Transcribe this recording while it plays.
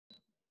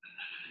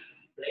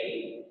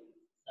plane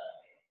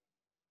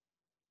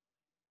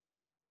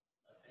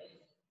surface.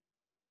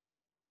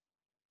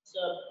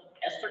 So,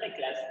 yesterday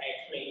class I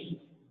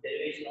explained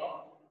derivation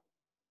of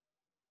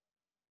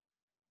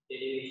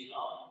derivation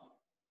of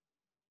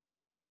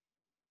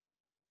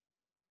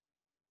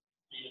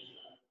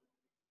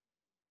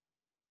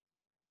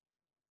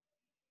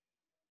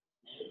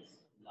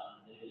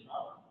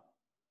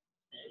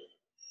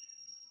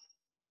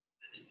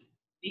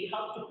we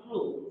have to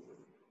prove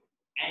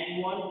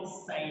n1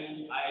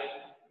 sin I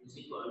is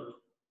equal to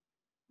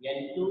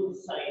n2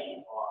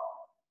 sin R.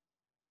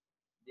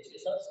 This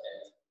is a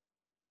step.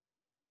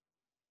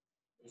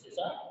 This is a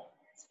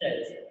step.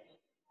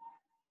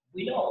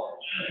 We know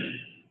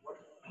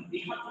we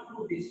have to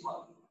prove this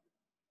one.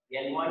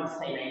 n1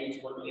 sin I is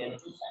equal to n2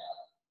 sin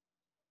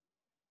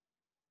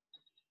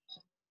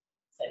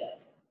R.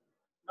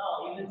 Now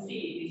you can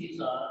see this is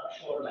a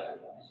short line.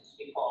 This is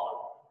we call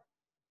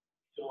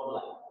short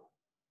line.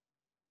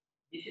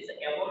 This is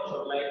above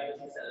short line.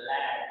 This is a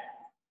land.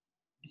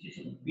 This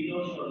is below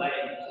short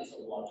line. This is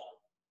a water.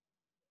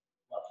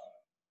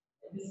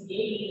 This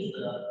A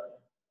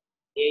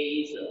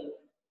is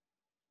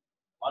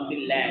on the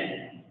land.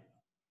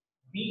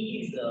 B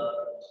is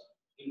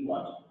in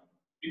water.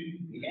 In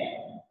a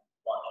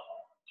water.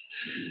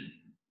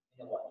 In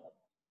a water.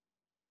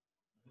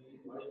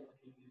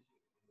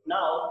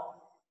 Now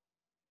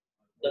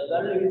the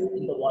girl is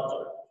in the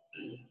water.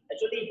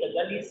 Actually, the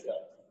girl is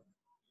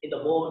in the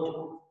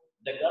boat.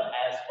 The girl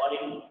has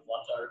fallen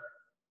water.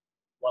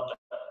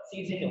 She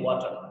is in the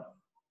water.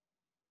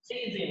 She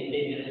is in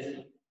dangerous.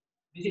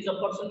 This is a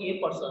person, a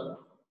person.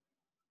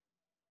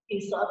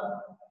 He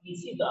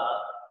see the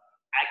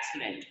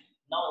accident.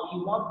 Now you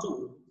want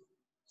to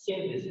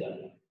save this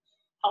girl.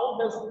 How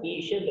does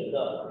he save the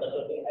girl? That's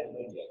what I'm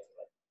going to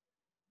explain.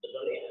 That's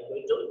what I'm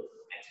going to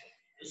explain.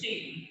 You see,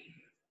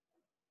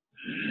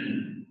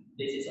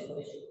 this is a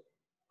question.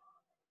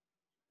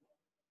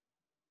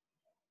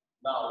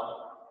 Now,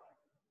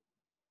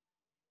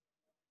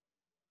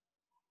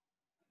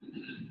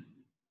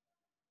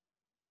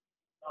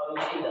 you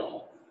see that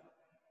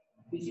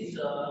this is a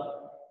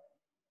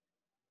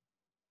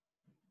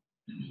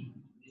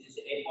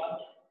A point,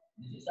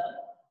 this is a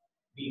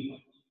B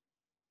point.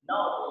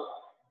 Now,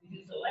 this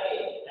is a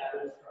light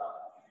travels from.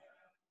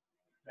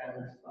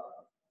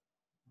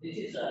 This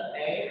is a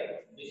air,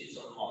 this is a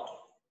water.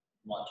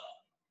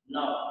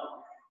 Now,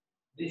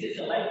 this is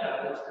a light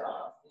travels from.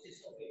 This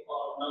is what we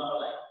call normal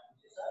light.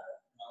 This is a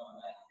normal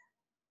light.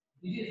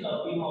 This is a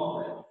beam of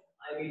light.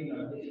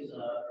 This is a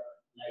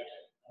light,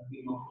 a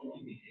beam of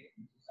light.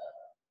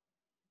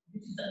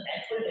 This is the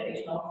actual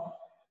direction of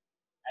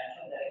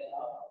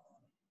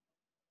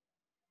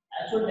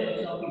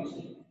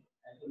instant.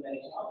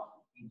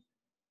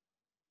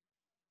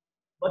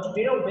 But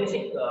you know,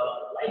 basic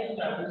light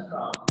travels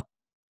from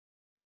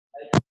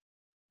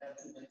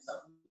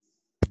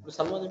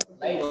someone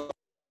light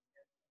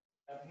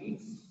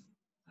means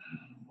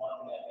what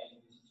we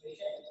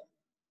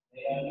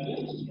are in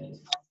this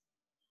situation.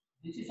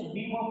 This is a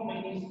beam of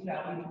light is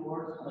traveling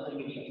towards another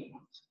medium.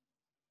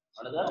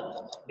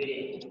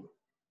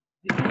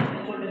 This is the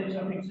actual direction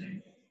of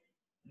instant.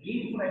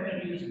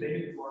 Refraction is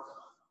bending towards.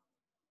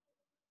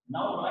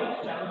 Now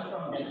light travels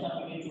from delta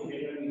medium to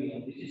delta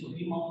medium. This is a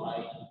beam of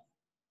light.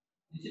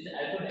 This is the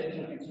actual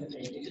direction of instant.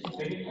 This is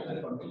bending away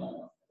from the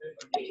light.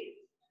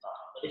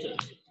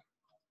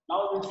 Now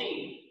we'll see.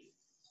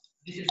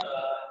 This is a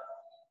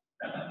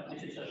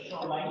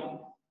shoreline.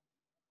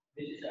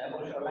 This is a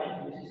shoreline.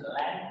 This is a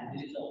land.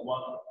 This is a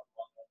water.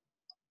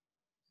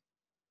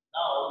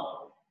 Now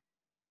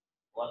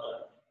water.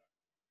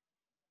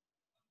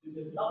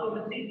 Now you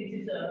will see this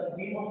is a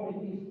beam of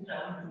light is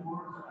traveling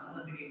towards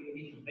another beam. It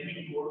is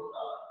bending towards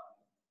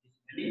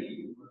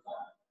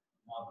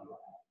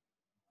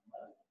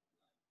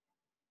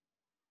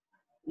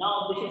now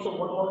this is a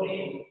one more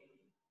ray.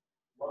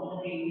 One more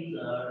ray is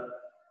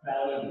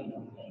traveling.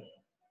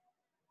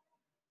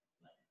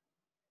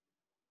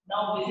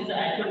 Now this is the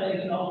actual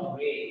direction of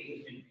ray,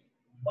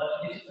 but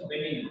this is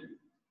bending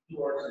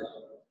towards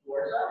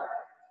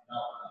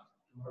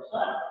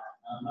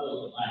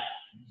null line.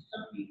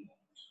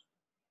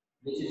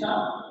 This is a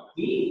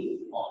B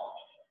point.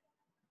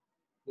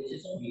 This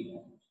is a B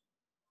point.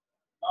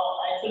 Now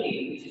actually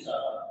this is a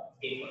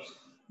A person.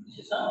 This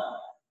is a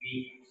B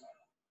person.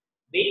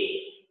 B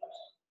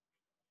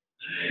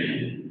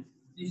person.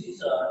 This is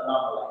a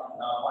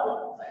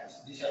normal lines.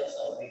 This is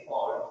we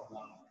call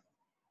normal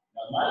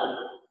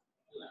line.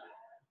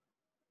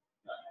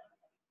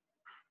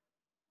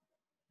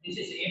 This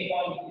is A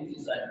point. This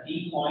is a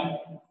D point.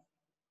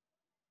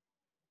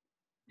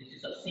 This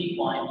is a C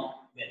point.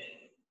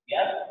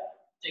 Yeah.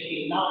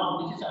 Checking now.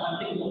 This is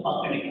something to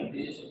perpendicular.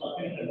 This is a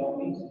perpendicular.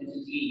 Means this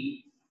is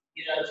E.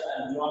 Here also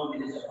and drawn.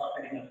 This is a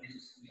perpendicular. This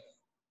is here.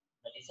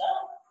 That is a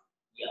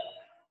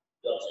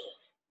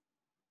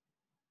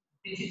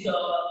this is a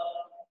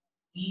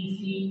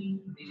EC.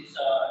 This is a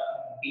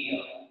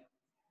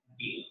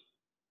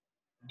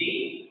D.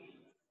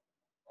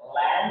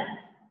 Land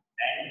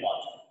and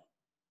water.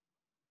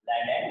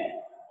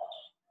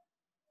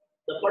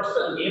 The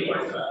a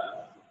person,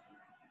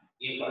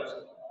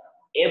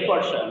 a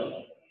person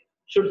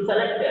should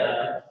select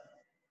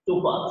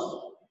two parts.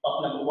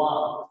 Part number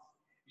one,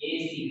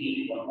 A, C,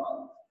 B, one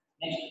part.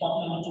 Next,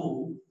 part number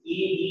two, A,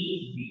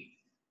 D, B.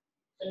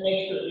 The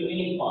next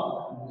remaining part,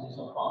 this is a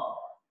part.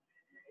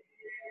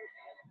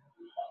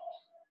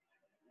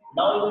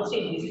 Now you will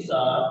see this is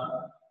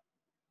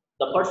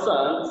the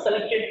person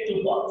selected two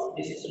parts.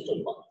 This is a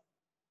two part.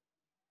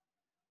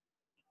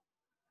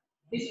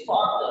 This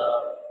part,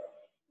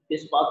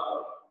 this part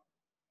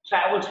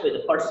travels with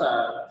the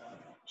person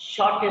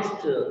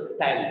shortest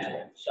time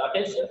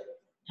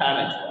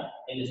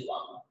in this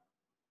part.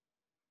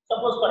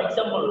 Suppose, for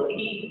example,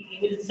 he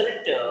will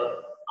select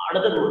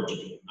another route.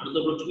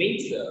 Another route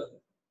means that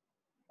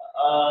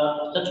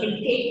will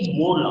take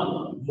more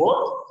longer.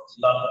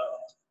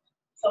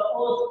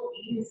 Suppose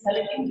he is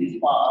selecting this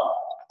path,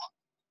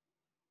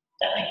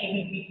 then he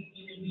will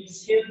be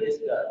saved this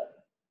girl.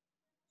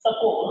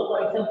 Suppose, for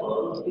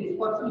example, this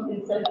person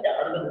will select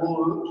another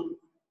route,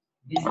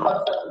 this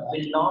person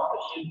will not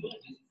achieve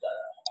this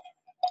girl.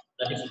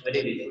 That is very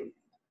easy.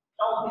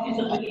 Now, this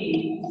is a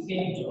very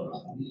same job.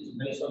 This is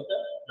based on the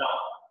now.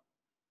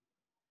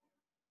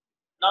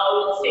 Now,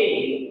 say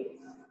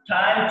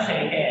time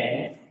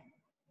taken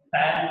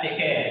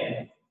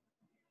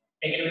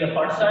with the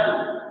person,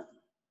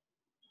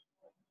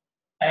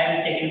 time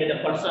taken with the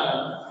person,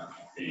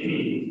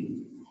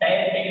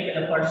 time taken with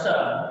the person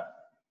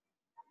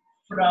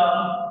from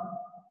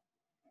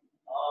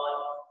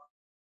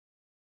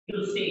to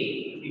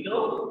see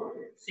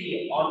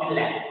on the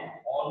land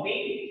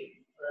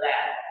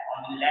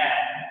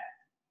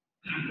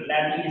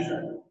is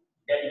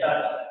delta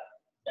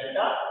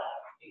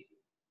T.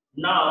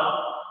 Now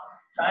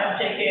time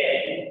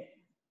taken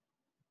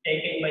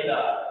by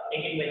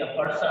the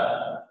person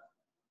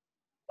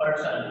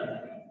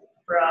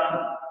from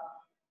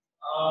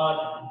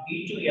D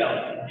to F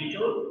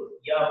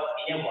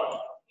in a water.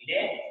 In a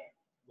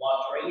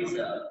water is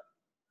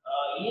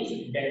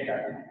delta.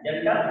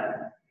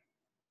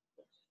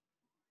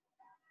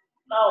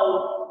 Now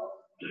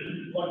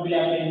what will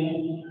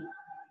happen?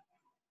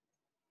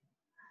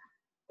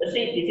 Let's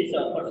say this is a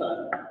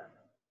person.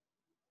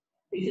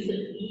 This is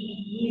an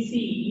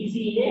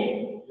easy in a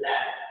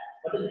lab,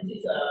 but this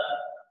is a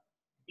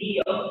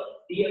DF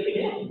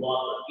in a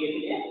water.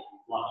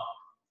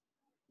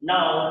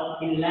 Now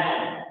in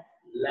land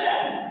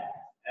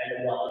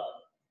and water.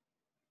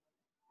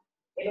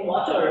 In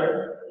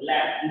water,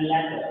 land,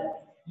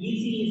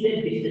 easy is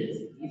a distance.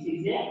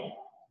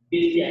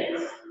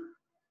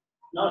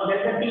 Now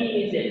delta T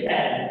is a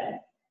time,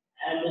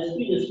 and the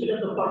speed of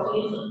the person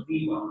is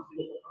V1.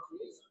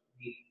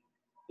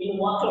 In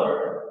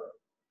water,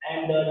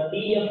 and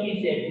df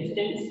is a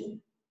distance.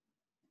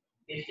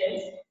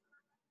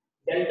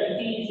 Delta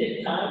T is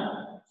a time.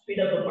 Speed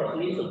of the person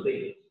is a v.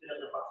 Speed of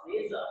the person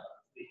is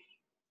v.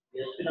 The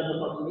speed of the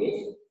person is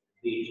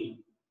v2.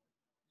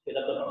 Speed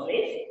of the person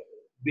is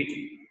v2.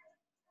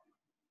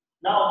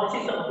 Now this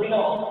is a we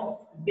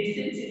know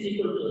distance is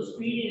equal to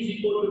speed is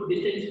equal to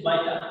distance by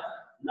time.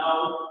 Now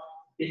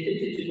distance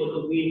is equal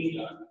to v into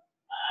time.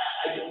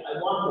 I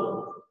want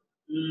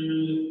to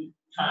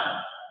time.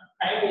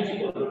 Time is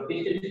equal to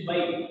distance by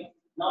v.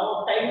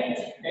 Now time means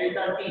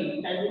delta T.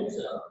 Time means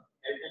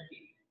delta T.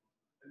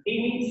 T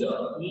means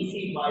EC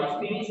by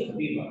speed is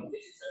v1.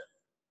 This is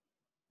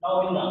now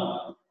in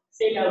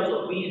same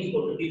also v is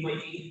equal to d by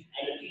t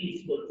and t is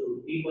equal to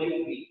d by v.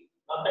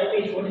 Now time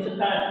is what is the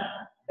time?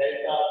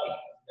 Delta T.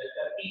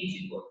 Delta T is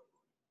equal.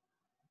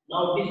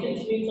 Now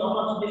distance means how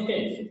much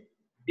distance?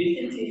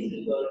 Distance is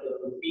equal to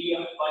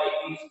df by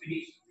v speed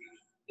is v.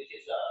 This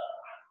is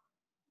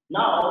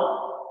now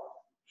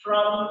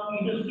from E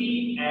to C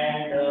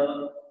and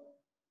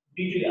D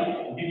to F.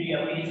 D to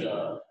F is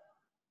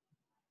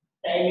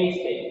time is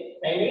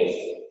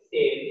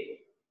same.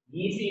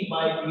 EC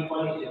by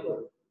V1 is equal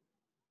to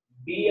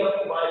df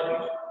by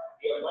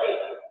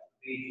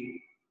V2.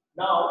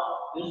 Now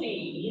you see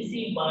EC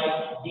by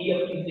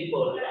df is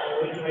equal to I'm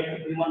going to write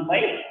V1 by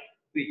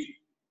V2.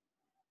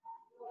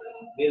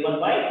 V1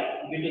 by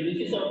V2.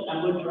 This is I'm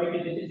going to write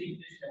this is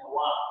equation number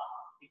 1.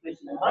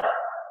 Equation number 1.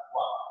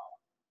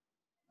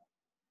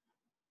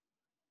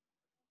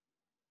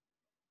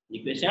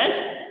 Equation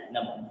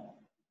number 1.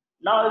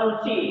 Now you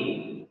will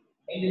see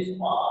in this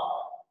part.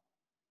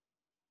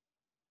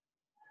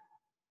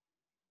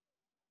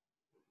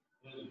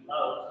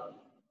 Now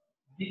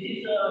this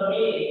is a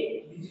ray.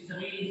 This is a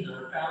ray is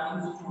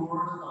traveling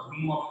towards a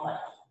beam of light.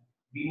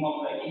 Beam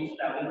of light is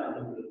traveling on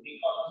the wave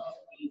because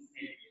this is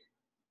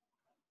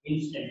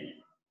instant.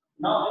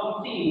 Now you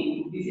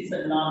see this is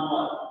a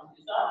normal. This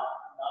is a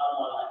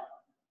normal line.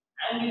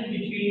 Angle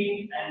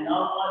between and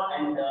normal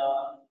and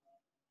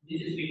this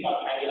is we call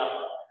angle of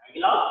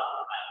light.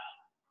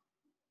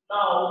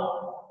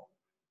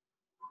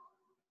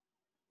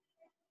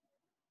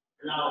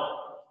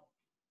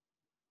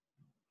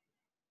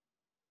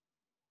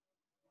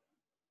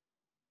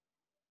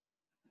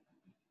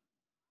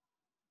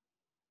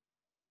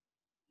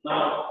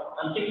 Now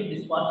I'm taking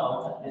this part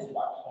out, this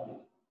part only.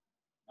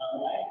 Now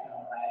right,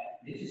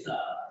 this is a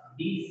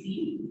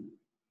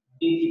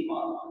DC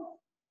part,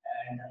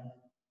 and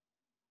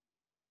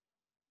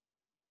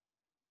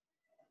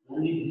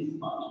only this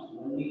part,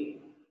 only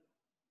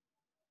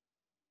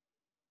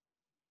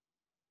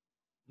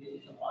this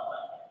is a part.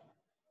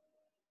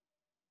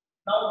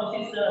 Now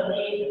this is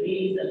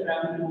rays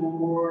traveling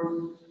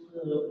towards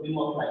beam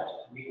of light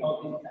because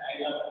this is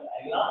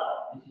angular.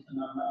 This is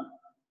another.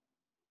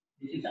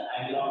 This is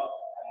angular.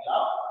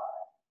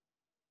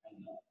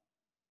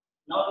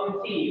 Now you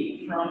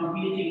see from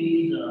here it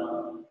is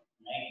 90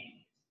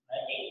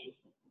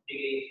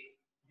 degrees.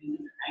 This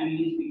is angle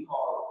is we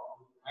call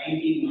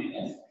 90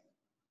 minus.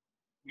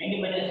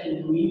 90 minus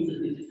means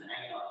this is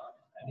angular.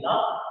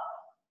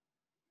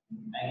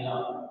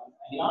 Angular.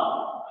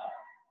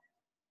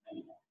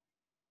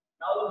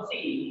 Now you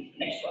see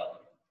next one.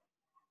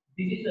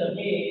 This is a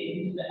ray.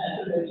 This is the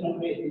acceleration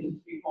rate. This is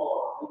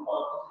because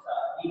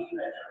this is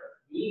a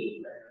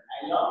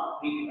refractor.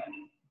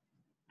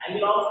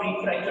 Angle of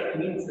refractor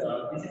means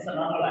this is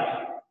another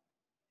line.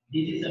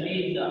 This is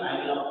again the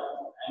angle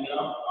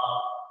of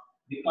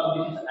because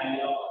this is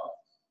angle of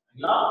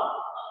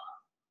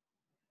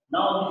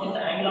now this is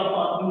the angle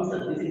of means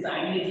this is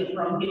angle is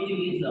from here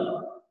is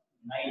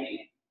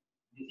 90.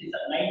 This is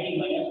a 90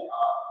 minus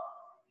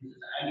this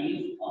is angle is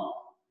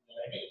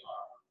right.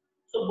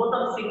 So both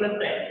are similar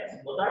triangles.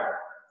 Both are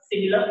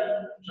similar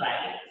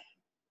triangles.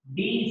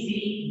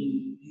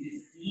 DCE. This is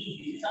E.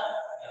 This is a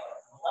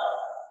both are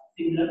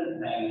similar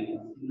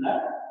triangles.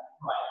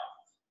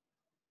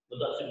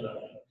 Both are similar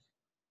triangles.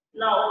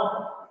 Now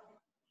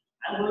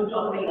I'm going to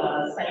apply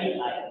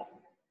sin I.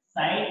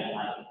 Sin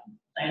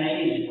I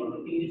is equal to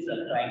this is a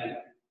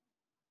triangle.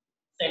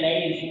 Sin I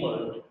is equal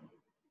to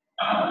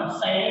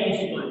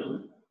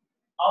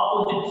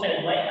opposite side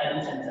by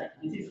adjacent side.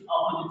 This is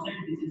opposite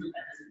side. This is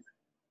adjacent side.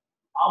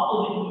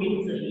 Opposite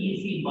means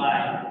EC by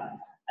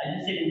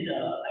adjacent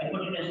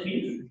hypotenuse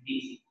means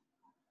DC.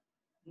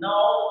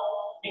 Now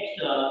next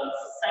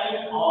sin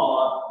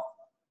R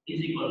is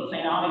equal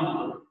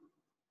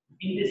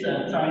in this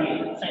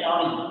triangle sin R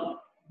is equal.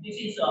 This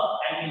is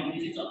angle.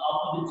 This is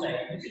opposite side.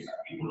 This is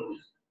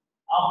hypotenuse.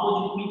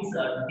 Opposite means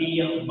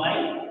DF by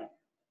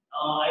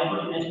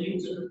hypotenuse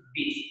means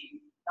DC.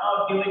 Now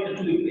give it the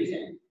two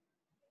equations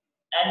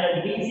and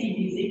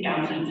DC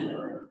cancel each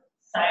other.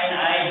 Sin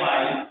I by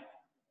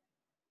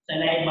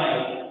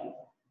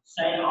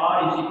sin R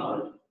is equal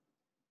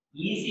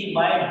EC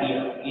by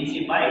DF.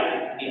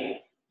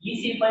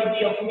 EC by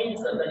DF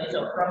means that is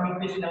from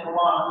equation number 1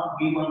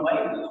 V1 by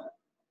V2.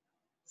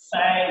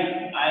 Sin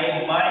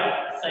I by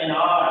sin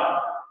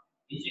R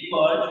is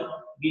equal to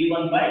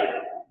V1 by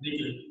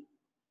V2.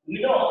 We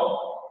know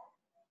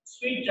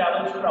speed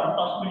travels from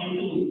first medium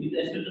to with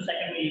respect to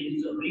second medium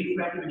is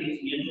refractive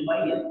index N2 by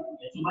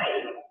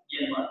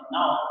N1.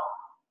 Now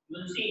you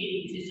will see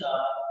this is A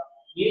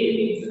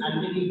means I'm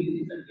taking this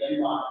is a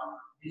N1.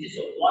 This is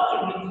a water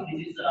means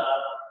this is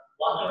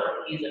water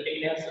is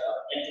taken as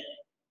N2.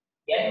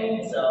 N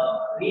means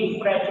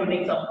refractive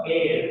index of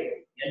air.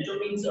 N2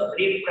 means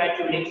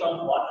refractive index of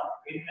water.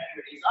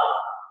 Refractive index of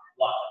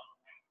water.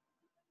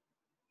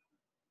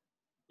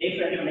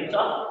 Refractive index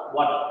of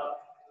water.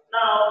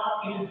 Now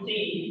you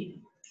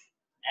see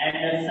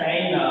and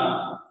sin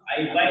I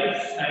by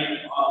sin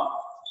R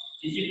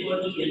is equal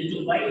to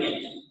N2 by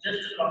N2.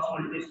 Just cross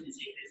multiply this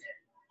equation.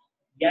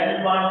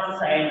 N1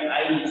 sin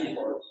I is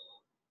equal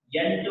to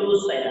N2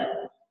 sin R.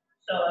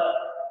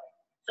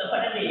 So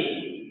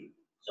finally,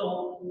 so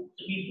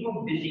we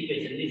prove this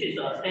equation. This is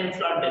a Snell's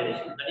law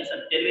derivation. That is a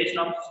derivation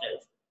of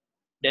Snell's.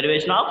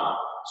 Derivation of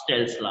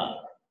Snell's law.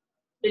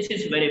 This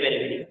is very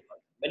important.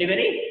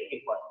 Very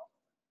important.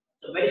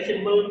 So very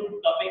simple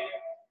topic,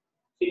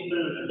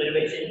 simple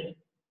derivation.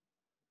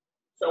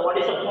 So what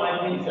is the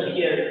point means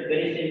here?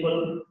 Very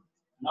simple.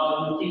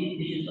 Now you see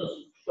this is a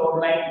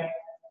short line.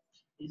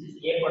 This is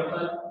A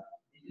person.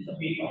 This is a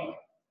B person.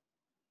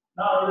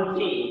 Now you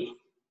see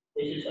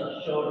this is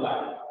a short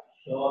line.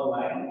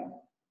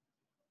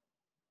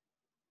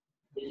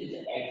 This is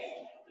X.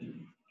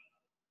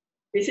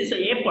 This is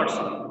a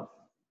person.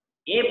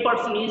 A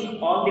person is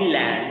on the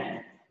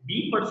land.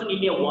 B person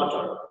in a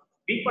water.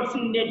 B person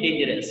in a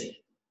dangerous.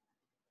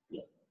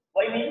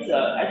 Why means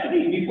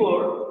actually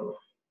before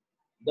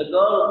the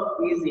girl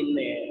is in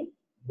a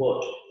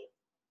boat.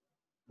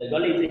 The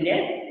girl is in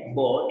a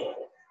boat.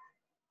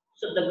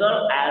 So the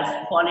girl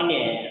has fallen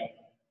in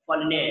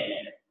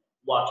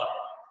water.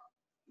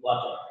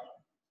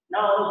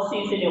 Now she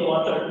is in a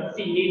water.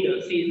 She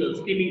is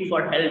screaming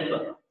for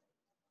help.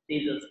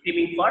 This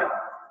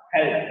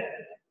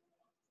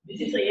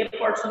is a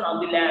person on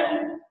the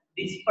land.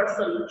 This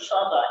person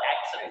saw the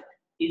accident.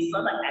 He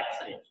saw the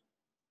accident.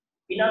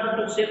 In order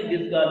to save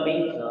this girl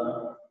means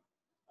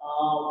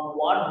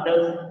what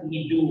does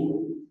he do?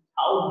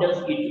 How does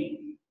he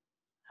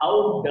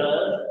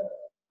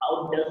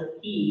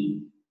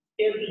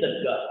save to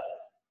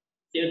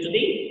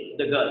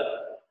the girl?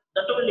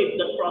 That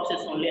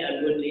process only I am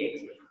going to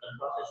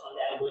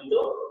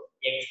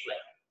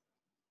explain.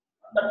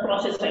 That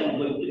process I am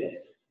going to explain.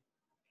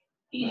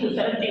 He is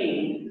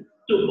selecting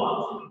two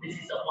boxes. This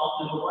is a box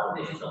number 1.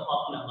 This is a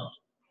box number 2.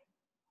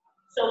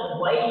 So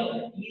why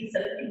he is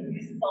selecting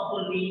this path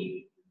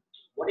only?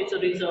 What is the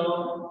reason?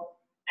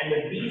 And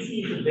this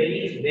is very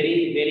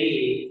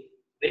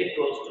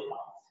close to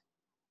paths.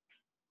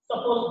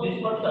 Suppose this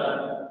person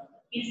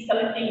is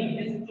selecting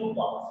these two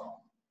paths.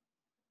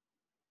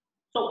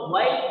 So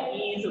why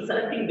he is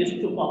selecting these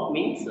two paths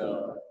means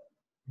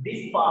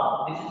this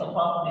path, this is a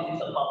path, this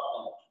is a path.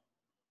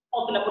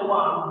 Path number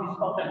one, this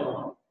path number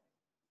one.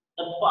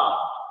 The path.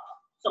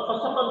 So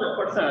first of all, the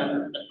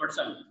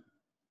person,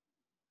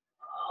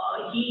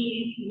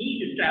 he need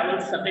to travel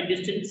certain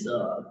distance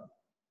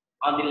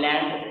on the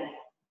land.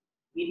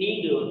 We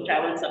need to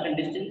travel certain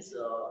distance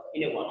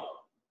in a water.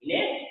 In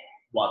a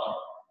water.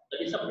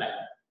 That is a plan.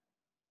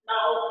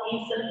 Now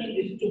he's selecting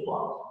these two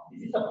paths.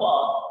 This is a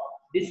path.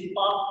 This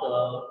path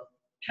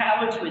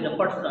travels with the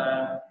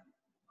person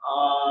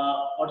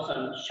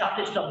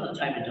shortest of the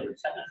time interval.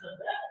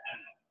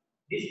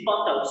 This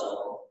path also.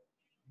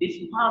 This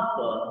path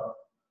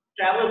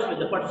travels with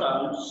the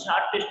person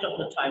shortest of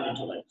the time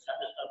interval.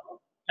 Shortest of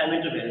the time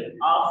interval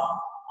of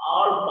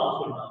all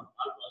possible terms.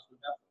 All possible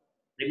terms.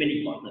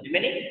 Remaining path. The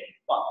remaining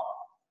path.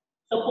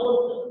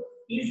 Suppose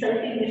he is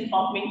selecting this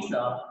path means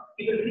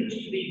he will reach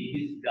to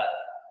this guy.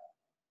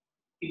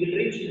 He will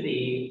reach to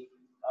the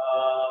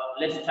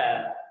less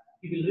time.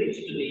 He will reach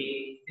to the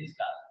this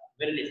guy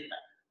very less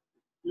time.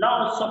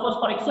 Now, suppose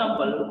for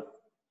example,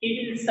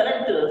 he will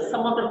select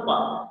some other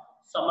path.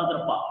 Some other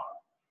path.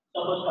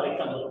 Suppose for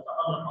example, some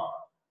other path.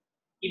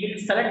 He will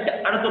select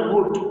another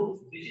route.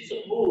 This is a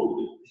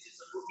route. This is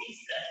a route.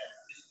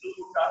 These two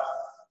routes are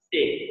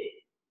stay.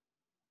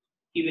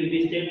 He will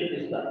be stayed to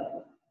this guy.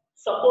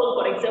 Suppose,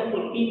 for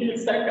example, he will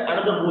select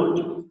another route.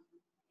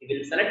 He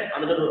will select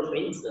another route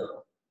means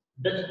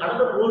that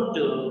another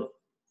route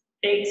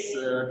takes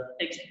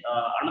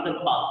another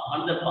path.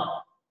 Another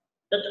path.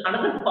 That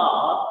another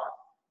path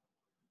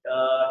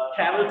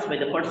travels by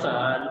the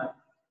person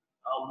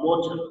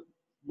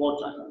more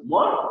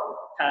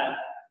time.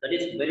 That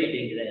is very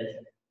dangerous.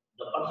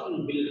 The person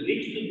will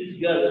reach to this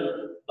girl,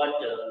 but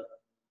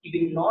he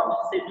will not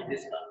save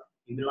this girl.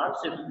 He will not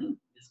save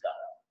this girl.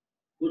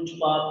 Which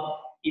path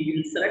he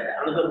will select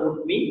another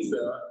route means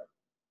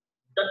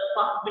that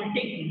path will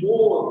take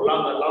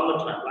longer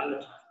time.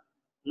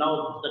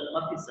 Now that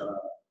path is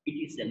it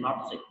is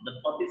not safe. The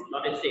path is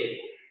not a safe.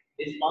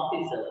 This path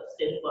is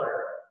safer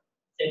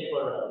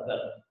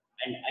girl.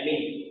 And I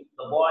mean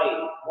the boy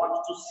wants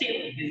to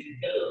save this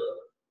girl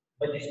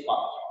by this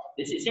path.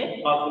 This is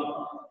a powerful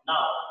path.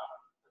 Now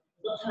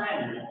the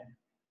time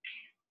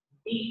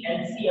B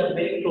and C are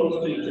very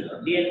close to each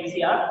other. B and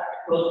C are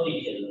close to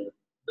each other.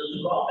 The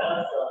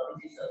droplets,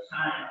 this is a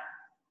time.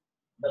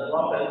 The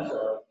droplets,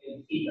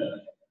 you see that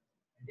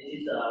this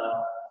is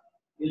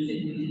you see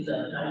this is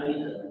a time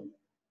is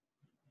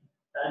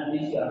time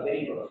these are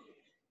very close.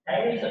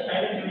 Time is a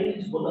time and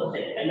release both are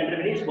same. Time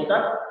and release both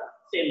are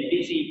same.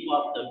 DC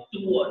path the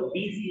two or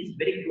DC is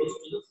very close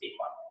to the same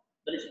path.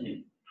 That is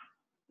mean.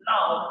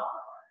 Now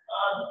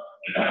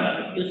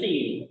you see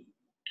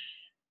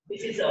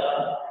this is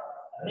a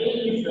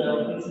rays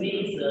this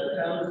rays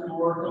travels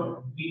towards the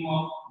beam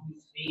of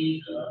this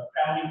rays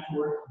traveling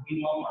towards the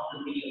beam of the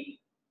medium.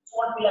 So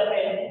what will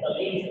happen? The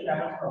rays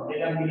travels from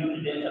delta medium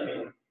to delta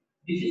medium.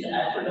 This is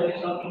actual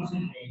direction of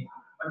incident ray,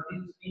 but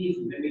this is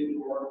moving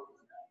towards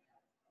this guy.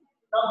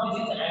 Now this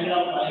is the angle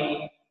of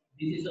light.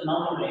 This is a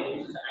normal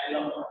ray. This is the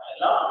angle of R.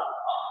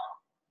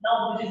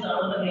 Now this is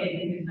another ray.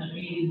 This is the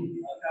ray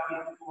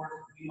traveling towards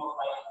the beam of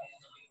light. This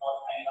is we call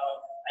angle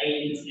of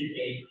I incident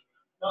ray.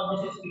 Now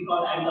this is we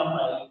call angle of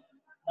light.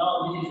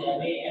 Now this is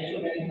a ray actual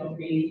direction of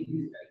ray is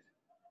this direction.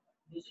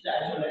 This is the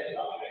actual direction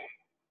of ray.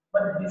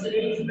 But this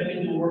ray is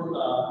bending towards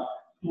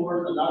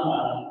the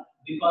normal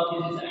because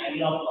this is an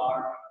angle of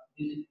R.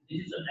 This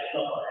is an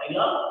angle of R.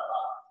 Angle of R.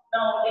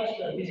 Now next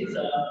this is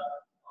a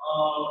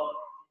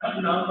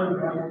normal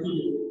drawn to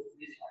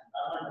this one.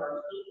 Normal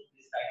drawn to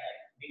this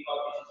side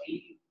because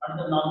this is the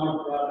another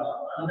normal drawn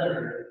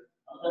another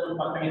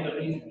perpendicular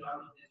is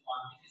drawn to this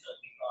one. This is a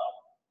because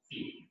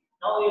C.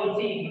 Now we will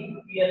see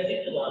we are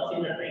seeing the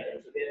similar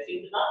triangles. So we are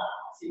seeing the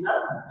similar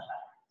triangles.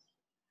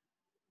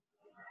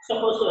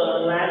 Suppose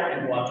land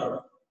and water.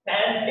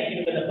 Land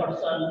taken by the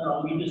person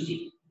from B to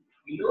C.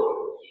 B to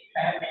C.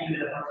 Land taken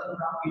by the person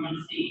from B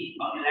to C.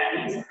 On the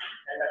land is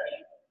delta T.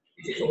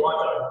 This is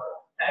water.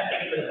 Land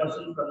taken by the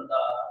person from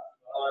the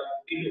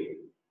T to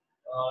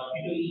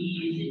E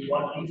is in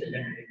water is a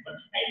delta T. But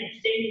time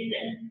same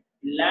thing.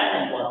 Land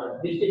and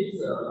water. Distance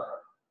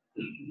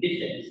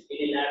in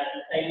a land.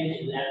 Time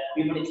is land.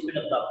 We will speed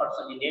of the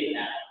person in a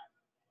land.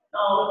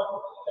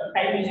 Now the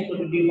time is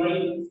equal to d by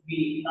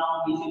v.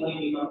 Now dc by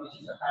d now this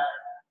is a time.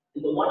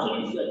 The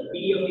water is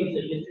dm is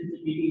the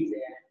distance dt is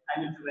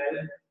time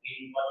interval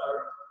in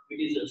water. It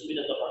is the speed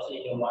of the person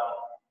in your water.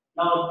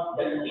 Now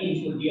the t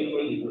is equal to dm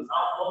by dt.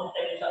 Now both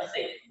times are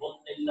same.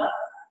 Both times are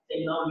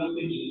same. Now v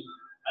by d.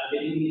 I'm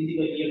getting dc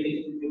by dm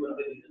is equal to d1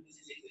 by dt. This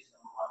is equation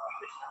number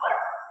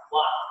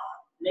one.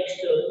 Next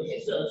this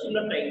is a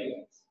similar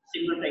triangle.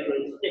 Similar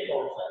triangle is take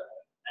outside.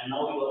 And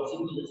now you are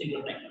seeing to the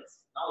similar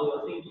triangles. Now you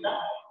are seeing to the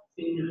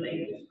similar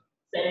triangles.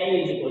 Sin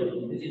A is equal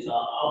to this This is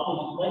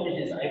opposite point.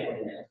 This is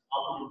hypotenuse.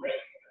 Opposite point.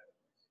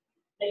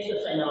 Next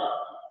sign of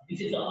this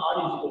is R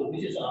is equal.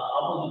 This is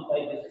opposite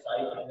point. This is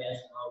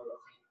hypotenuse.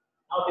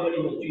 Now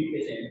dividing the 3%.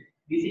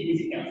 This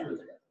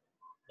cancels it.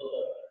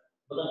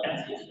 Both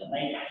cancels it.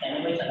 Right?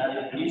 Sign by sign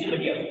are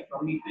reducibility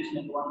from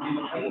equation number 1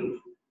 given by root.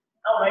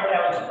 Now right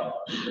travels from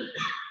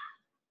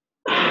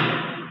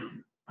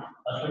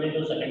first one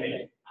into second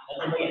way.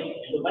 Second way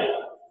into by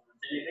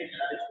second way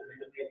sign is equal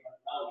to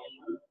now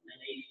L1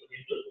 and A is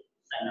equal to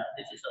sign up.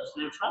 This is a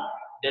Snell's law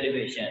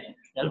derivation.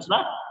 Snell's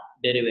law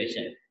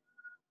derivation.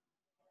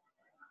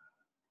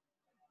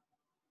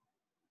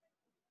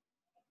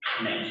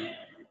 Next.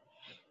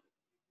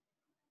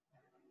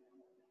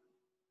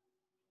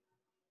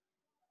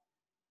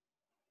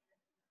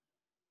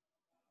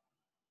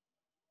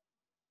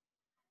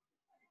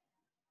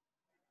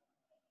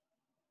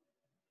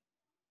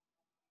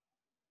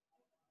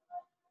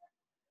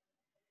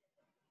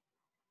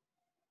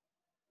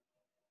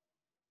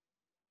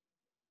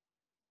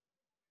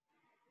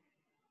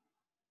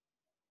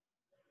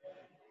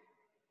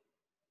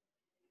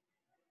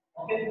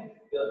 Okay,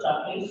 your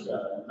chapter is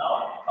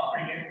now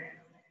completed.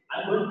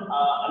 I'm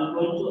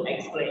going to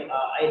explain.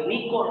 I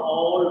record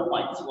all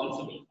points once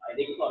again. I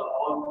record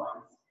all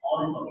points,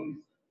 all topics.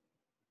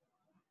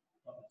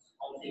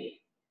 Once again.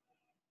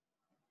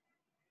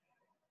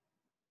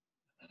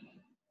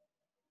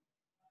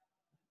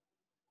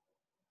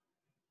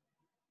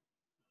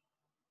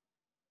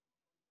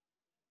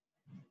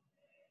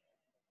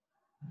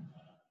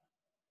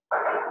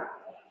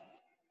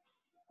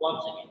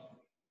 Once again.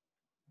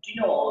 Do you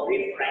know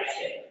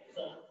refraction?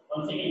 So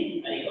once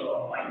again, I record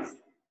all points.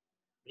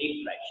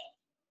 Refraction.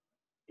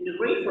 In the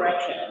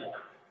refraction,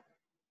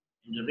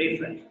 in the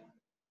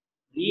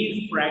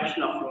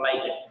refraction of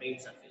light at plane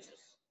surfaces.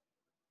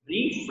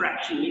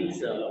 Refraction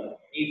means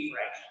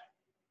refraction.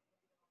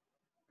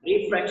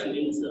 Refraction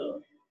means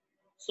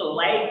so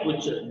light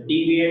which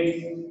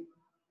deviates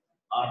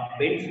or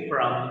bends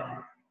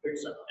from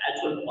its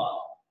actual path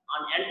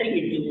on entering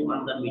into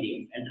another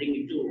medium. Entering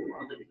into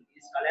another medium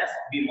is called as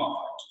beam of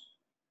light.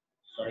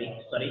 Sorry.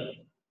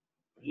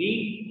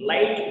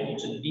 Light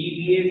which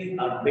deviates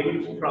or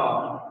bends from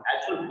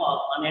actual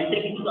path on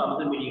entering into the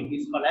another medium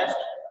is called as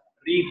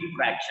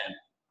refraction.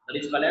 That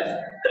is called as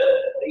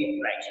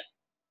refraction.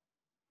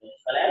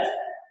 It's called as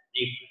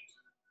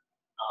refraction.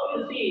 Now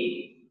you see,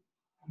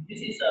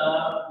 this is a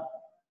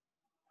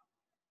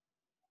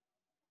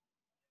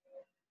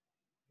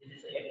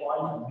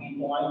point, B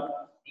point,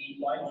 C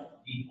point,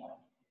 D point.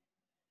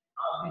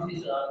 Now this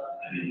is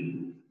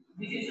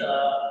a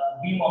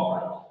beam of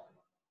light.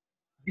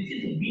 This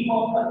is a beam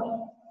of light.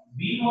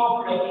 Beam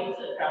of light is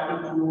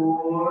traveling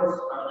towards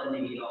another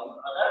medium.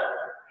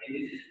 And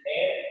this is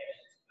air,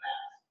 this is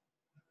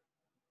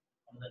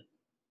glass.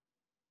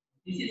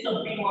 This is a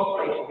beam of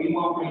light. Beam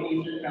of light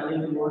is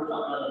traveling towards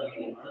another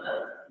medium.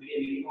 Another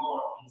medium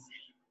or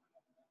instant.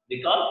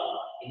 We call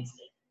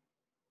instant.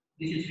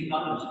 This is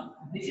recognition.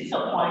 This is a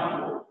point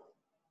O.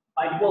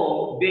 Point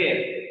O where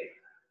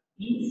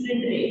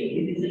instant ray,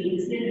 this is an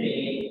instant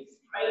ray,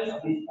 strikes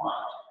this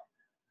point,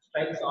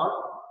 strikes on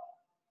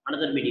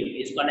another medium.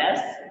 It's called as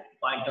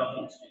point of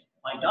instant.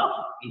 Point of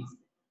instant.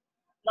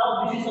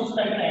 Now this is a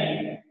straight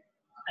line.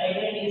 Straight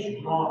line is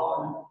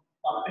drawn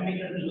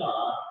perpendicular to the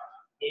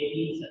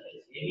AB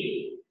surface. AB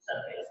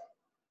surface.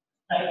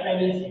 Straight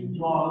line is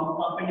drawn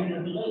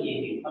perpendicular to the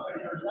AB.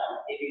 Perpendicular to the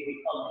AB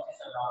because this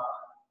is a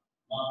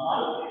normal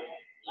line.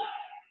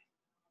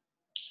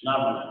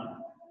 Normal line.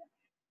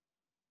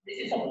 This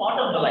is a part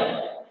of the light.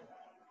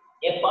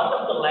 A part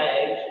of the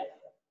light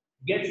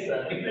gets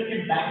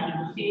reflected back into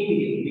the same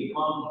medium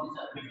because this is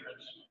a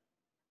reflection.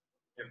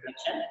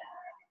 Reflection.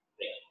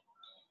 Right.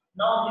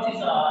 Now this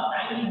is a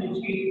angle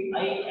between I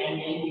and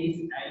N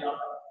is angle of.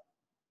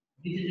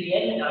 This is the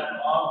N and R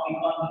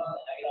because this is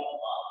the angle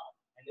of R.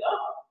 Angle of.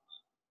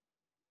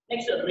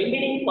 Next, the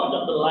remaining part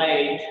of the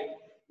light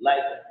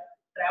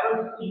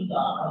travels through the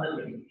other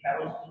medium.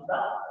 Travels through the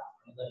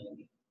other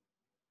medium.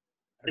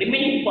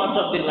 Remaining part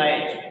of the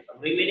light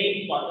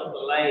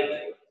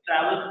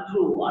travels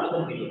through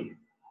another medium.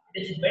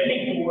 It is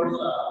bending towards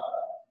the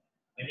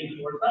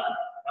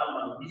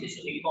normal. This is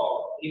what we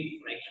call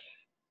refraction.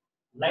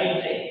 Light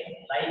ray,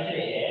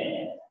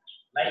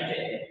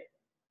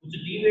 which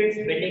deviates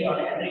bending on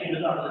entering into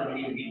another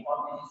medium. We call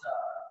this is a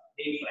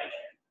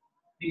refraction.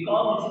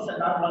 Because this is a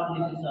normal,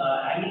 this is an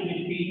angle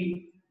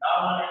between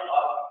normal and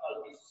R. Because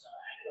this is an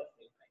angle of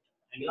refraction.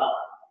 Angle of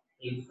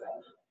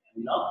refraction.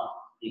 Angle of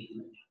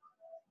refraction.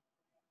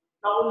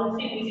 Now let's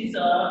see, this is a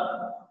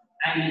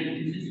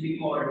angle. This is we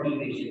call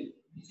deviation.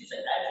 This is an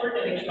actual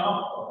direction of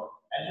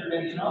instant ray.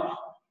 This is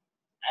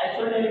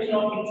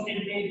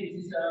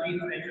a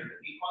refraction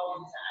because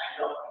this is an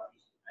angle of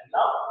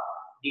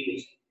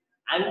deviation.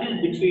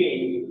 Angle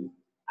between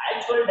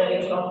actual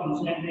direction of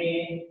instant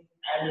ray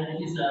and this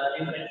is a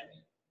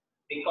refraction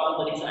because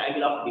there is an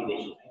angle of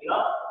deviation. Angle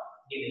of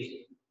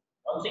deviation.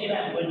 Once again, I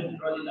am going to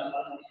draw the number.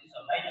 This is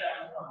a light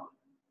travel from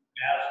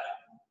gas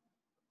to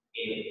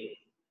air.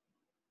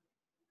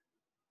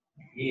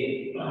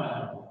 Here.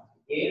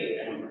 air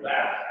and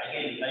glass,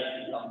 again light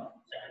will come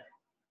second.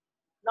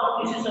 Now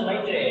this is a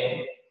light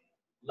ray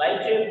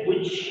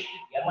which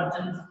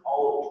emerges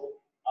out.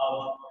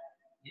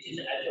 This is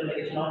actual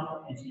direction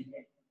of incident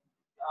ray.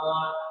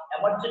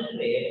 Emergent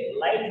ray,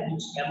 light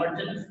which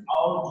emerges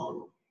out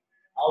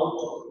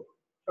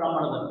from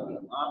another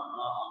medium,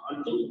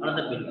 onto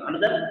another medium.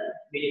 Another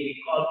medium we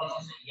call this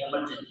is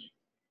emergent.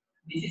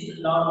 This is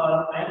the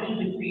normal angle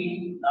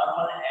between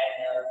normal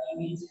and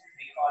image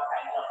we call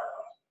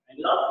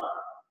angle of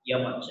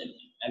emergent.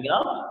 Angle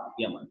of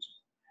emergent.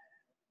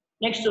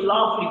 Next,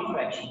 law of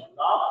refraction.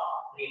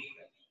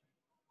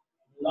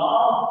 Law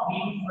of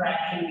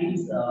refraction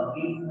means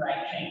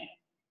refraction.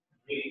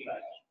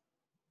 Refraction.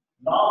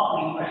 Law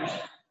of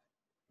refraction.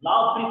 Law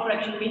of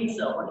refraction means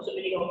what is the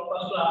meaning of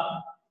first law?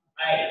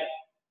 Right.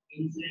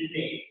 Incident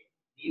ray,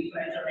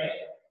 refraction ray,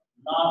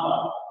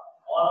 normal,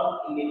 all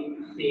in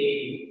the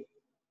same,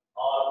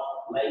 or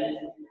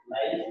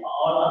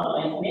all are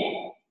lies in a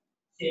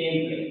same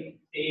way.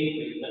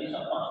 That is the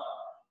first law.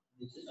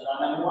 This is law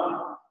number one.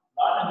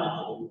 Law number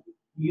two,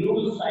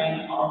 mu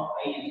sine of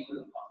I is equal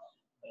to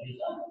constant. That is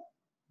the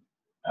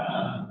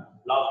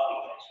law of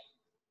refraction.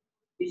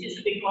 This is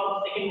because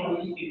second one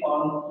is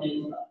because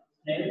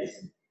Snell's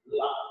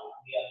law.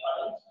 We are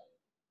calling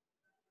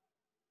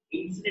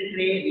incident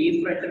ray,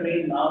 refraction ray,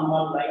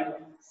 normal light,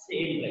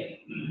 same way.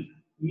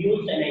 Mu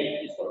and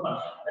I is for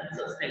constant. That is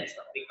a Snell's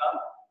law. Because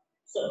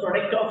so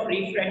product of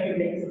refractive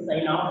index is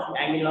sine of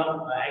angle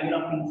of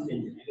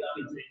incident. Angle of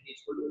incident is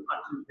equal to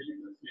constant.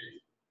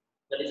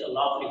 That is a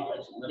law of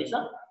refraction. That is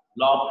a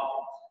law of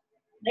refraction.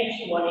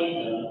 Next one is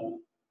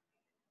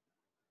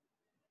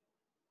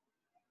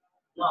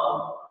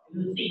now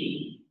you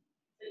see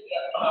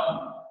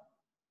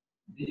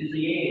this is a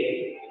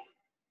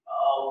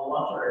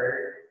water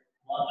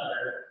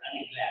and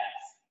a glass.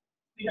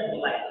 Speed of the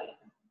light.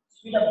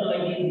 Speed of the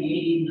light in the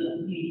air is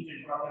 3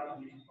 meters per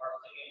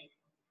second.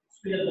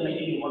 Speed of the light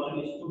in the water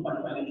is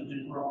 2.5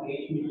 meters per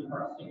 8 meters per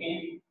second.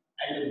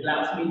 And the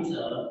glass means 2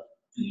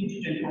 into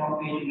 10 power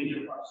 8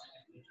 meters per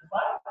second.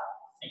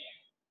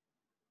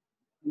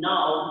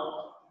 Now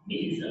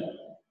this is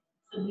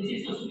so this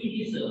is the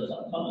speed is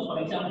suppose for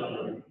example we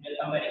are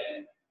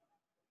comparing.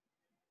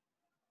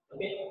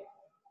 Okay,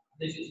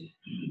 this is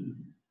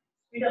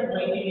speed of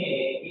light in a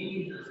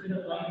is speed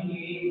of light in a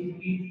is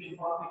 3 to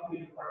 4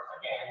 meters per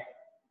second.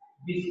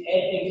 This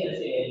air takes as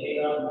a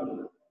radar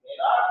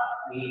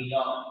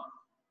medium.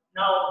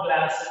 Now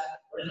glass,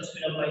 what is the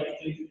speed of light?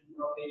 2 to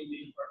 4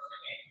 meters per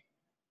second.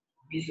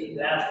 This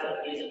glass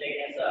is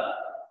taken as a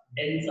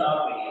denser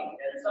medium.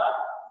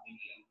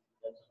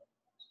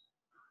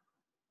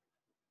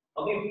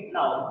 Okay,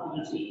 now we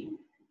will see.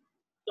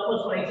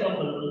 Suppose, for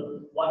example,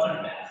 water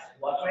and glass.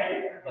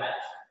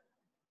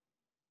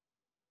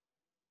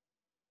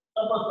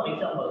 Suppose, for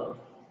example,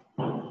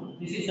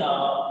 this is a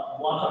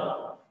water.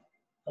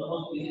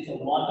 Suppose this is a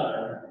water.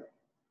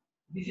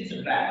 This is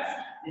a glass.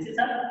 This is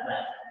a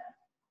glass.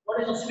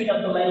 What is the speed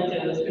of the light?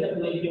 The speed of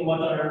the light in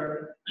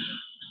water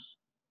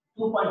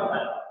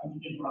 2.5 into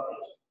 10 power 8.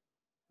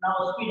 Now,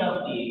 speed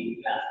of the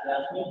glass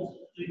means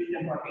 3 to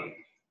 10 power 8.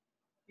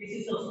 This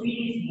is the speed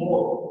is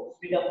more.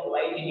 Speed of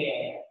light in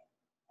air.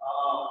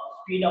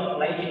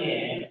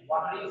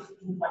 Water is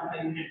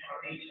 2.5 meters per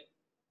second.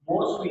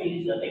 More speed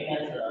is taken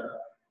as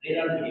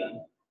radar medium.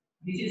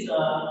 This is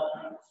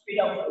speed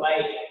of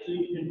light 2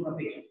 to 10 per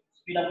second.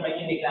 Speed of light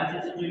in a glass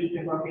is 2 to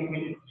 10 per second.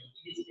 It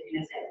is taken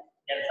as a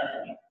delta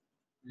medium.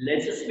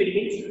 Less speed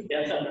means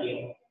delta medium.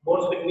 More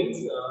speed means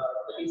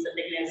that is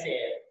taken as a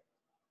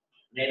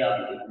radar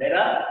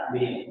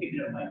medium. Keep it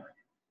in mind.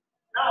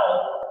 Now,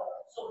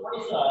 so what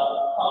is the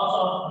cause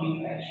of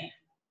refraction?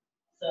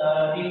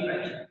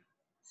 Refraction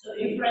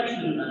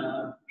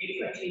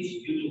is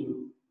due to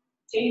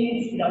change in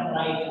speed of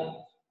light.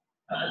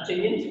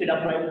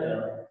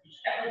 Which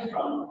happens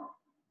from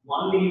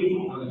 1 million to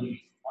another million.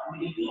 1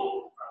 million to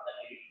another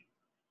million.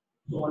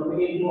 So 1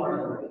 million to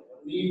another million.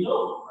 1 million to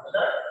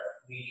another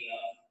million.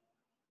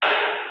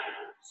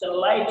 So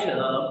light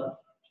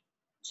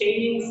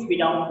changing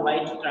speed of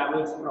light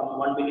travels from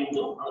 1 million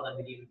to another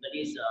million. That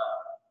is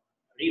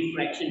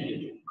refraction due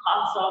to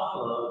cause of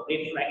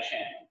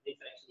refraction.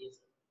 Refraction is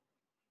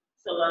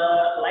so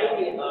light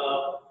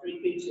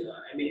frequency.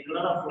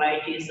 Color of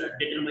light is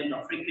determined the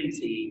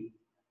frequency.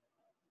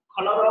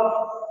 Color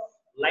of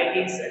light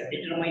is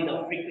determined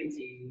the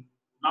frequency,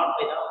 not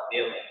by the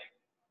wavelength.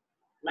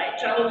 Light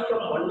travels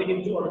from 1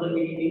 medium to another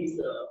medium means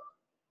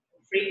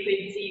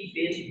frequency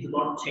phase do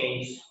not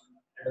change,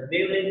 and the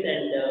wavelength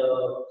and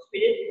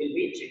speed will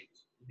be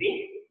changed.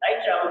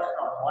 Light travels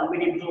from 1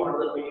 medium to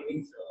another medium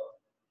means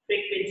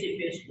frequency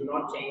phase do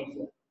not change,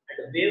 and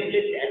the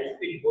wavelength and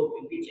speed both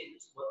will be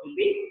changed. What will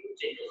be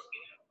changes?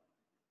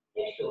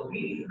 Next,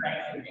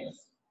 refraction index.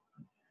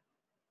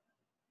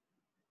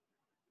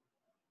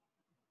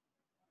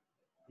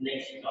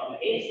 Next topic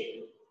is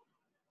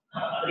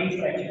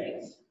refraction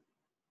index.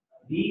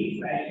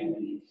 Refraction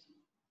index.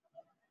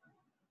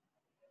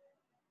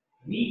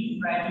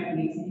 Refraction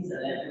index is a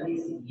letter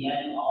is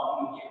N or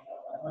U.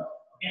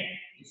 Okay,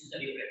 this is a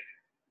refraction.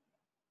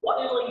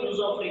 Whatever you use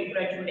of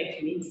refractive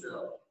index means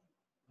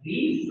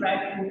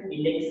refractive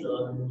index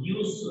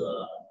gives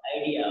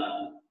idea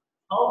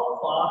how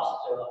fast,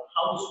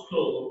 how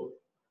slow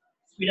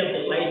speed of the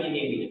light in a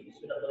medium.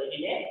 Speed of the light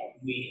in a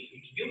medium.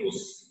 It gives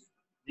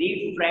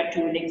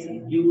refractive index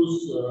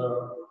gives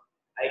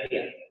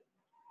idea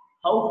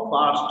how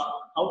fast,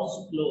 how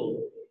slow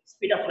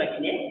speed of light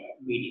in a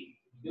medium.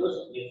 Gives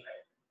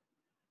different.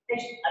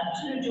 Next,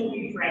 absolute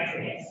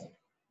refractive index.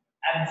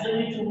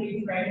 Absolute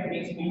refractive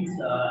index means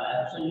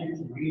absolute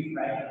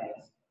refractive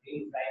index.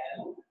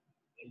 Refractive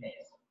index.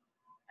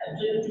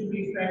 Absolute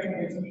refractive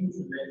index means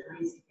that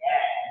is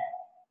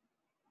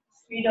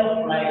speed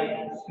of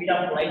light in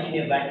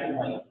a vacuum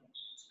light,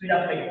 speed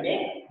of light in a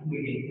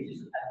medium. This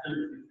is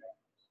absolute refractive.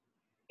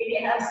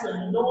 It has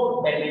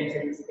no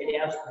dimensions. It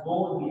has no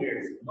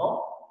units,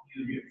 no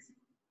units.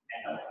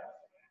 And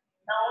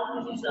now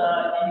this is n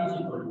is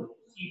equal to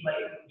c by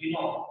b is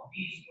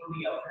equal to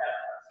f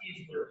c is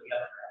equal to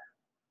f.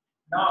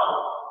 Now,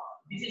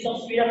 this is a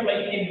speed of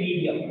light in a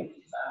medium. This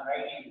is I'm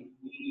writing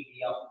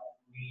medium,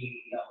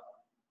 medium.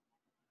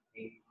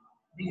 Okay.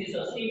 This is a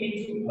C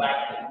means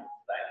vacuum.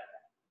 Right.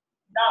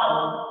 Now,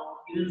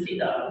 you will see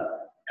the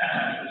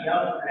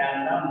F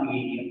lambda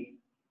medium.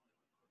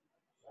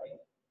 Right.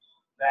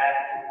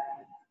 Vacuum.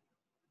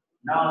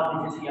 Now,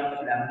 this is F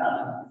lambda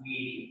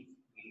medium.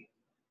 Okay.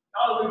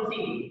 Now, you will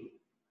see.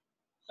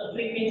 So,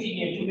 frequency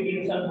here, two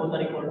mediums are both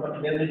are equal,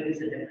 but wavelength is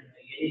different. N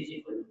is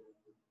equal to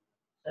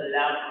so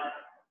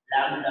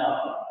lambda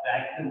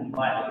vacuum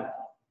by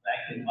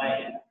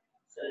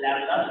so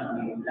lambda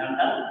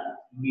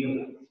mu.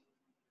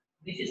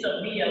 This is a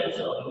B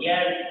also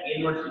here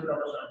inversely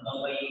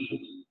proportional by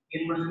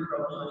inversely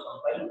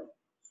proportional by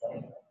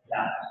sorry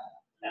lambda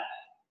lambda.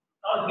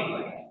 Okay,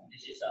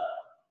 this is a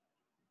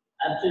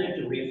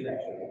absolute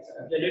refractive.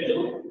 Absolute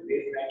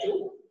refractive.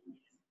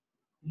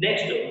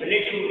 Next,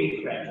 relative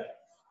refractive.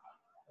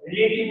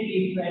 Relative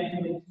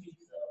refractive is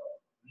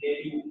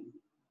relative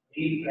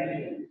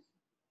refractive.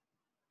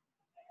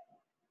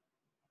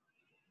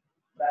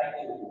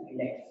 Refractive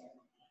index.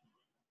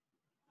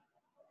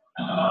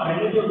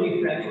 Relative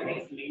refractive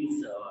index means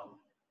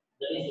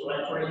there is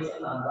reference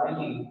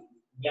value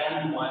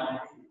n1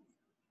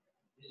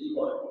 is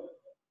equal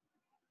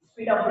to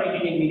speed of light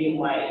in a medium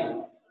by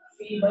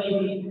c by v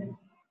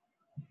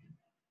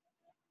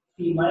c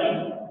by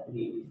v.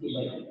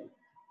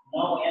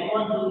 Now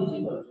n12 is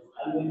equal to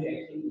I'm going to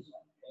explain this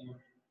one.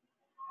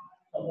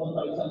 Suppose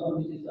for example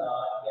this is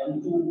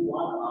n21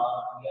 or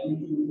n21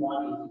 is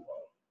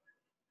equal.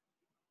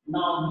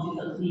 Now this is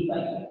a c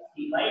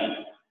by.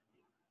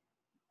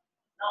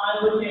 Now I'm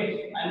going to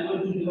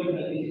divide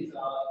by this is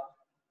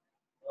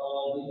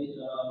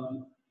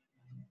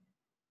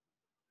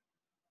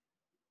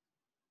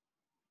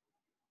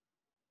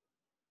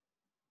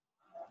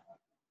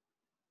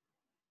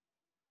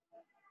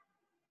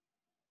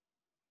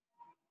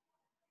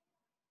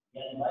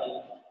n by.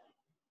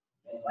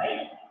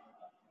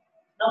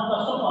 Now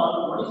first of all,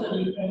 what is the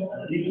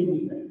relative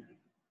refractive?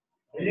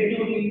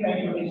 Relative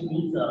refractive means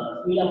speed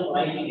of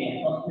light in a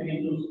first medium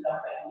to speed of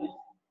light in a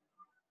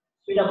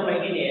speed of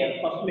light in a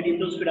first medium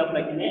to speed of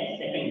light in a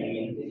second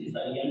medium. This is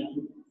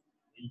n2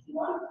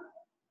 n1.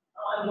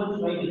 Now I'm going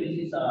to write this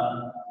is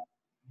n1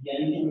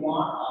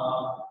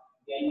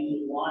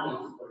 n1 is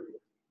equal to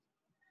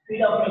speed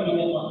of light in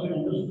a first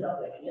medium to speed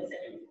of light in a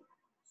second medium.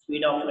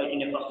 Speed of light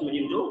in a first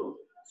medium to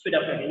speed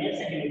of light in a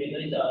second medium.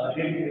 That is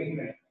relative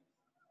refractive.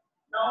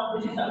 Now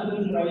this is I'm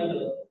going to write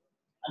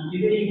I'm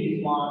dividing this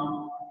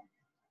one.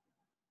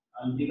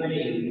 I'm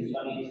dividing this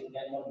one is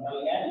n1 by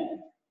n.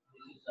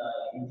 This is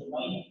into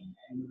my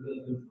and we are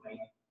going to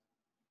write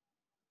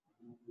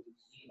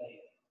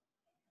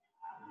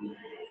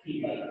c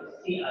by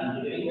c. I'm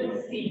dividing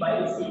c by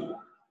c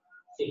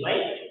by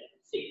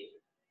c.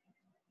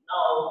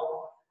 Now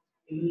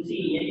you will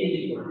see n is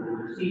equal to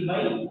c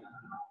by.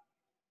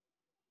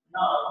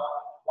 Now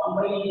 1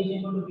 by n is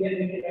equal to here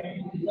we can write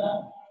this is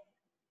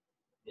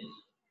this.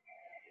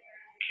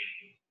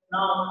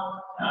 Now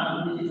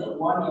this is a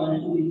 1 and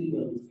 2 is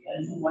equal to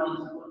n2 1 is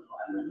equal to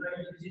I'm going to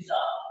write this is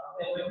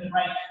we are going to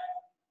write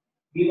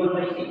b1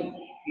 by c.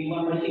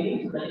 b1 by c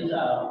means that is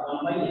 1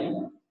 by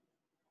n.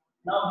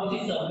 Now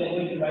this is we are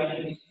going to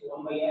write this is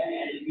 1 by n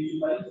and b2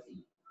 by c.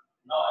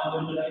 Now I'm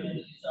going to write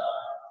this is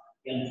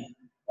n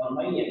 1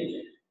 by n.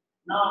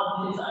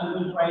 Now this is I'm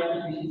going to write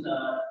this is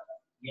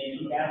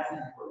n2 dash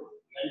is equal to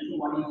n2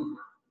 1 is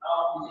equal.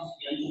 Now this is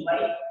n2 by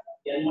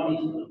n1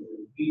 is equal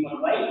to b1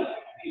 by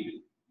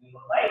b2.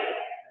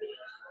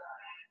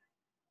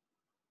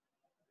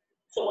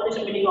 So what is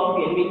the meaning of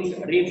N means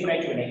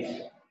refractive index?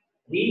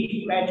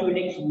 Refractive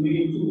index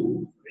meaning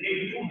to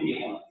related to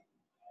medium 1.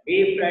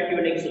 Refractive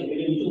index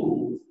meaning to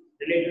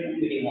related to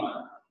medium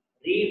 1.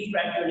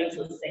 Refractive index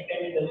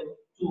second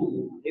to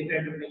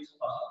refractive index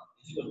first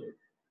is equal to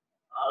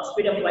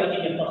speed of light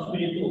in the first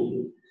medium to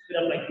speed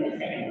of light in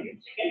the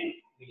second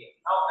medium.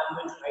 Now I'm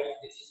going to write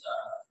this is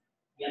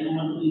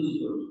n12 is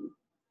equal to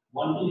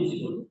 12 is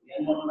equal to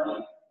n1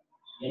 by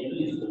n2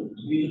 is equal to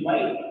b2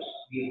 by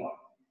b1.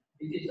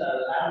 This is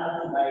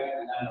lambda by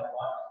lambda 1.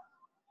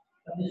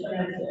 This one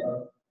is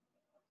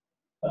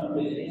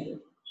conclusion.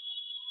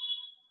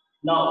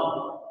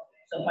 Now,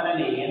 so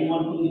finally,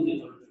 n12 is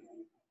equal to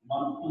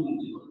 1 2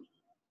 is equal to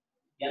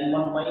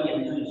n1 by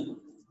n2 is equal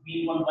to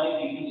v1 by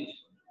v2 is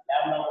equal to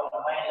lambda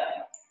 1 by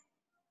lambda.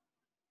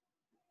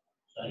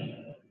 Sorry,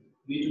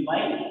 v2 by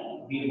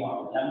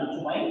v1, lambda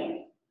 2 by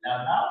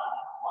lambda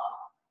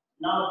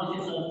 1. Now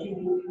this is a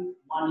 2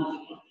 1 is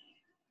equal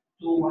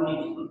to 2 1 is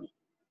equal to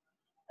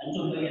and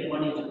 2 by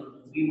n1 is equal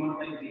to v1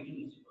 by v2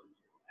 is equal to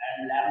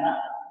and lambda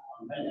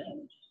 1 by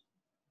lambda.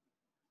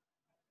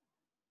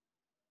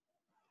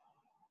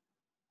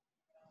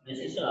 This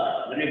is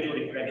a relative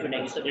refractive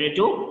index.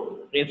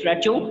 Relative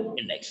refractive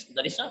index.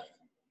 That is a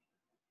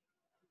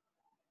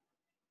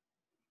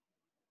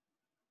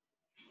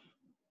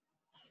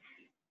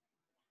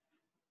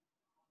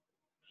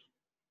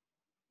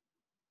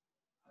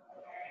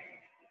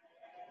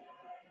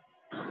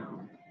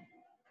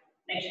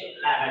next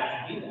lab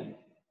activity.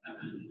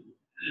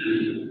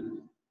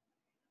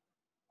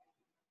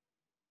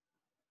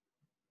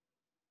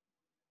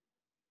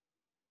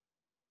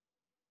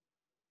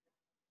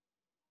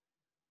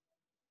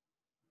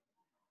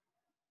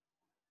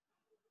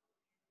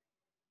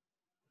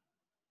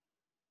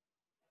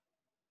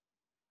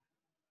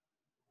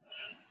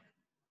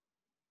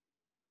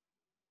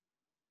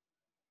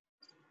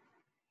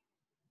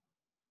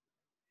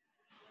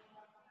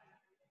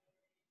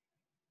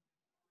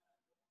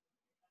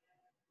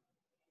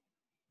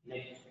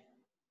 Next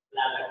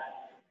lab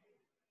activity.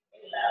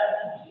 In lab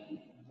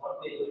activity, what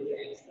we are going to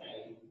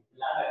explain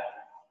lab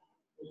activity.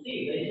 You see,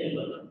 very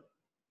simple.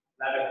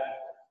 Lab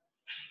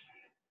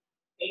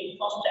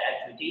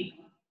activity.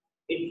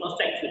 In first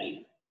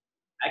activity,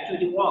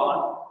 activity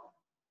one,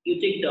 you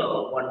take the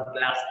one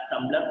glass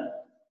tumbler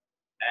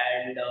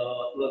and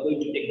you are going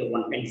to take the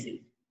one pencil.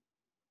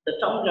 The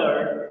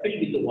tumbler filled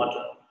with the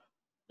water.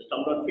 The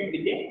tumbler filled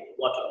with the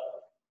water.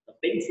 The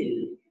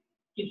pencil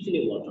keeps in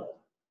the water.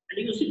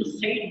 And you see the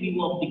side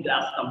view of the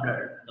glass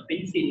tumbler. The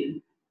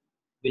pencil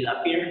will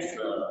appear.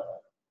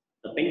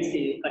 The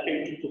pencil cut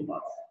into two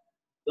parts.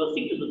 You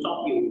see to the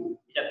top view.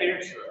 It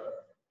appears.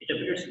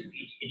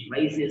 It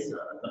raises.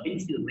 The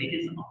pencil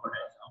raises upward.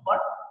 Upward.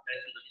 That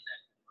is the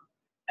design.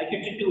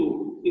 Activity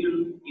two,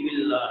 you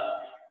will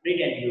read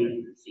and you will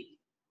see.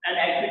 And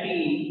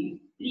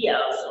activity three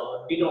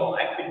also, below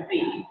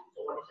activity three.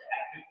 So what is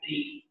activity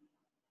three?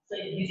 So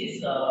this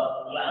is a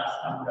glass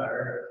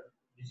tumbler.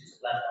 This is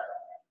glass tumbler.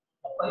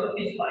 The five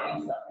is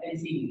finds the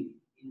pencil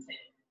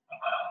inside.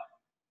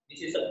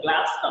 This is a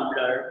glass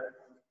tumbler.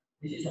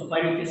 This is a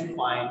five is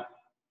fine.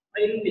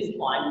 Five is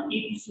fine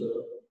keeps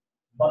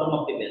bottom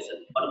of the vessel,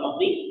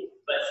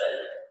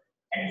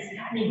 and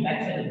standing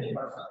backside of the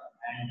person,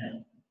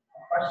 and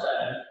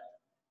person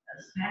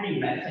standing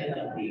backside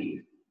of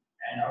the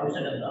and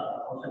outside of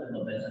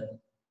the vessel.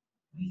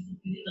 This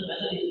is the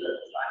vessel is the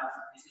trans.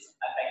 This is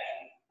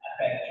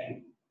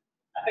affective.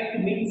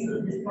 Affective means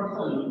this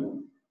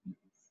person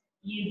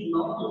is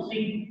not to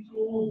see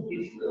through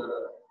this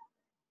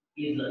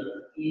is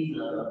is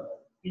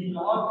is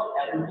not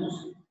able to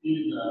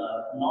is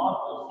not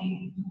to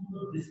see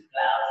through this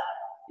glass,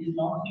 is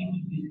not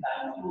seeing this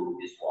time through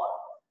this one.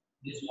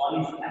 This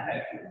one is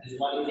affective. This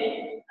one is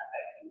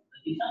affective.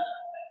 These are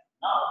affective.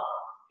 Now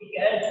we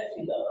can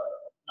see the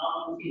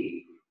now we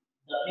see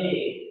the way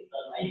the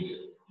light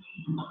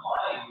the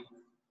coil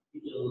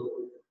into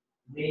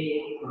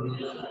way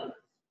produces light.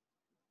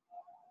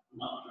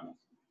 Now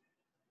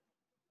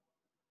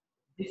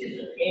this is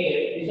the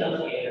air, this is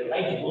air,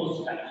 light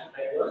goes stuck,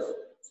 light goes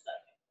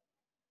stuck.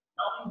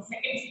 Now in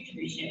second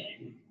situation,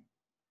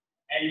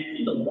 and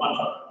fill the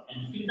water,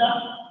 and fill the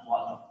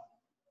water.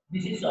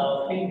 This is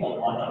fill the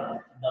water.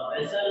 The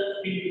vessel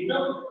filled with the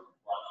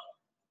water.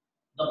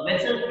 The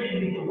vessel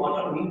filled with the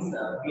water means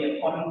we are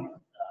calling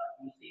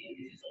you see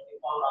this is what we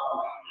call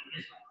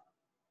interface line.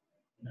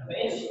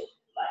 Interface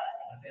line.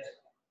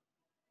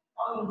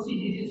 Now you see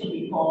this is what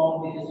we call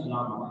this is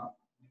normal.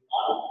 We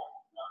call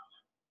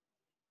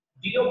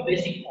zero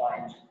basic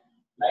point.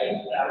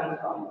 Light travels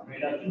from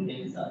radar to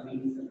denser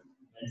means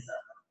denser.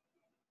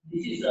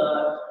 This is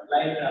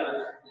light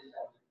travels.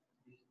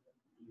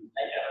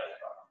 Light travels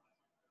from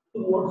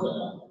towards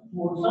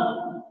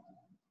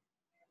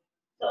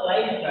so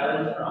light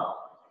travels from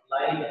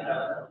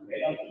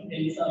radar to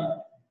denser.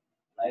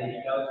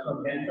 Light travels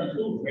from denser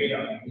to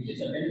radar. This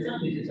is a denser.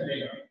 This is a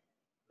radar.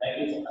 Light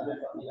is away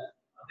from the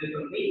away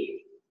from me.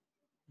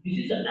 This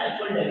is the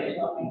actual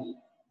direction of it,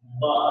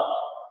 but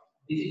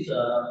this is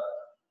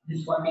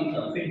this one is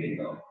filled with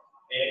the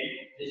air,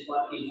 this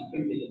one is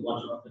filled with the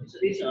water. For this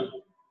reason,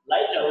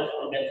 light travels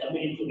from that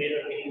submit into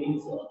radar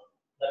means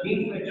the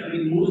beam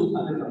actually moves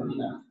away from the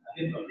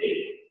away from the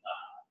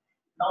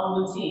now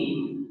we'll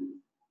see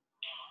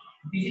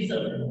this is a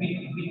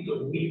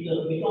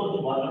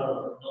without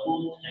water the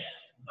whole text,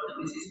 but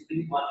this is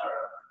with water.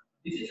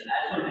 This is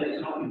actual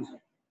direction of it.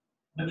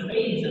 But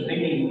today is a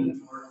bending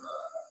towards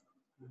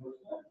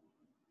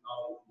now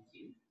we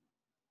see.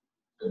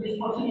 So this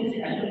person is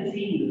actually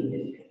seeing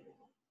this.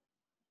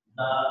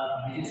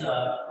 This is a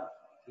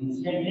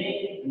incident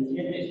ray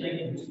is like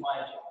this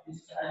point. This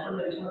is actual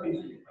direction of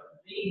its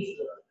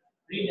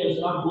ray does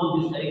not go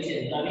this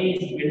direction. The ray is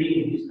bending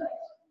in this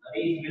direction. The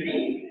ray is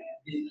bending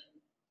this direction.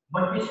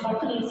 But this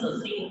person is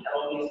seeing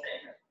around this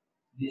time.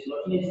 This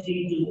person is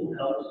seeing to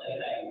around this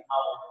time.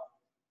 How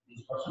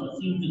this person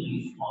seems to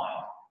be small.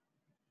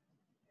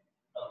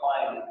 The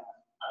coin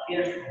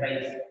appears to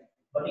rise,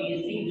 but it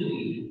is seen to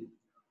be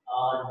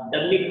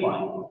dummy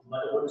coin. But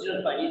the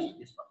original coin is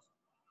this one.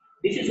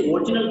 This is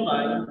original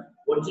coin.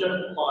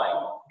 Original coin.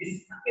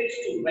 This appears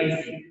to rise.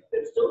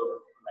 Appears to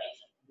rise.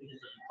 This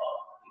is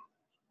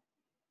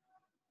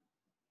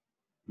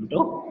into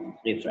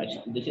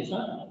refraction. This is a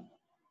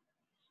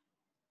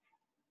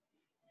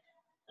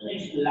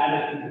next lab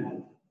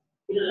activity.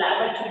 In lab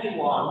activity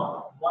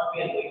one, what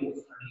we are going to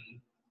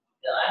study.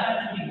 The lab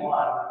activity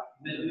one,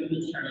 we are going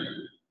to study.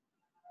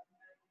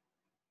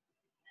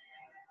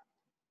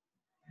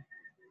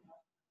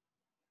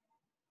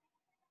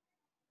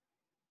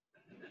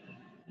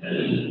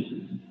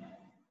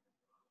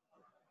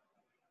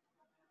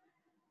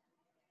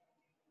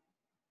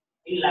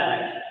 In lab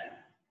activity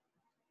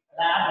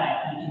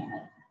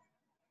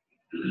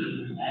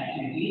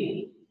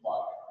activity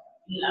one.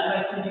 In lab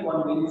activity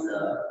one means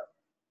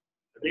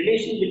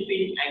relation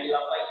between angle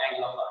of I,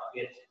 angle of R.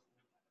 Yes,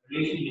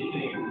 relation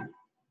between angle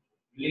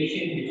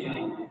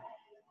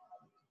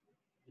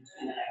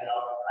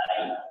of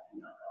I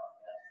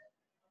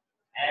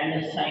and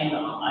sine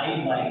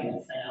I by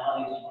sine R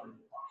is equal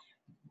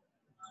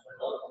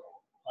to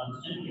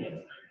constant here.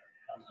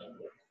 Constant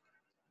here.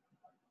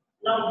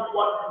 Now,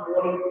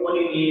 what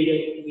you need?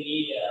 We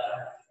need,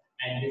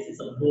 and this is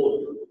a board.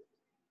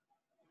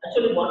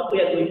 Actually, what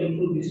we are going to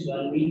do this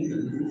one means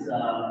this is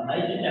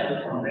light travel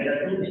from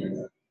radar to lens.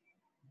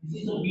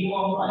 This is a beam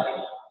of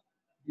light.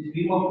 This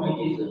beam of light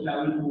is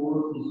traveling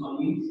towards this one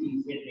means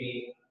is a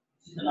ray.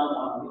 This is another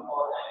one we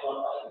call angle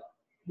of light.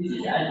 This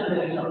is actual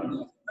direction of its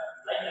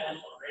light travels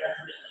from radar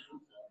to lens.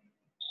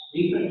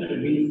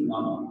 Refracted means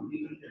normal.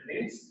 Refracted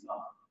means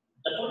normal.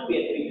 That's what we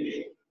are going to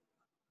show.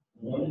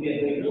 What we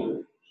are going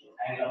to show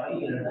angle of light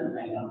greater than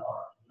angle of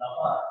R. That's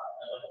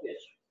what we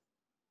are showing.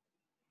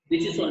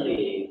 This is only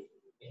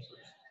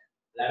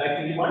lab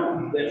activity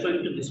one. We are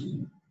showing to this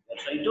one. We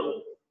are showing to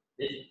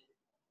this.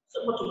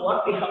 So much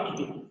what we have to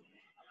do.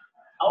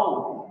 How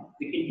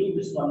we can do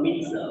this one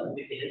means with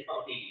the help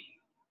of the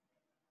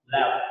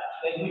lab.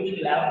 We are going to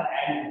the lab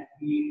and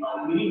we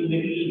need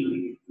material.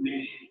 We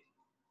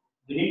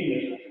need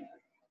material.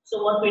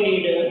 So what we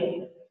need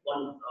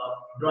one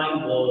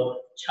drawing board,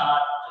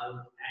 chart,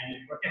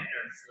 and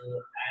protectors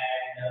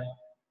and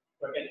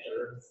protector,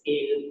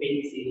 scale,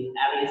 pencil,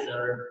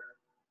 eraser,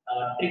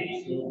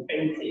 tips,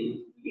 pencil,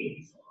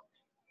 pins.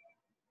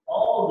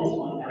 All this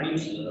one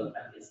arranged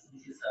like this.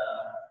 This is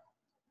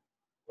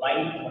a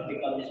line. What we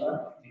call this one?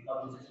 We call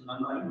this is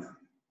one line.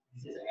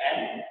 This is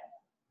N.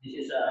 This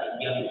is a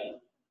young line.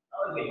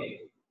 Now we get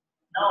it.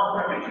 Now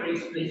protector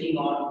is placing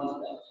on this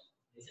line.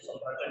 This is a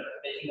protector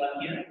placing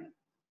on here.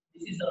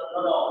 This is a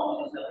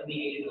no. This is a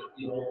 0.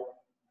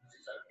 This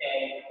is a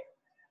 10,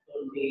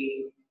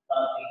 20,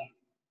 30,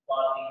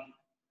 40,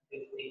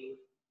 50,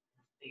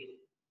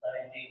 60,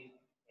 70,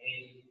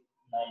 80,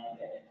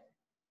 90.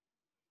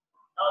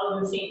 Now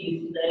you will see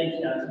this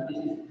direction.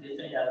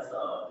 This has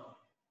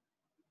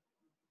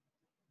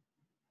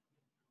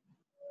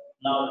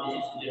now this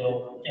is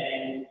 0,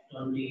 10,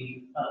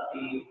 20,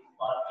 30,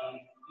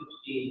 40,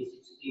 50,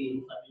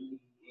 60, 70,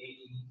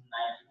 80,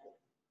 90.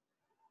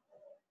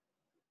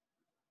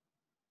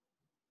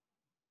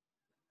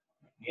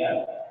 Yeah.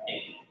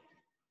 Okay.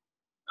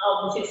 Now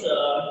this is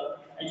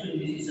actually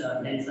this is a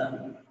lens.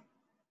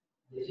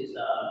 This is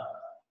a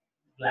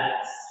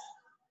glass.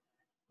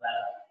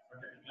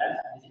 Protected glass.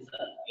 This is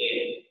a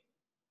air.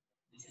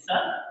 This is a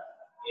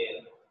air.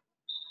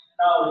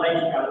 Now light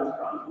travels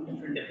from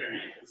different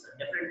angles.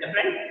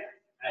 Different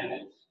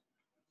angles.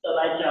 So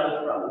light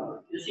travels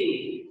from, you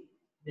see,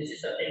 this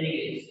is a 10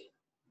 degrees.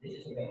 This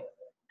is a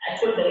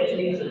actual direction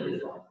is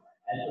this one.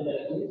 Actual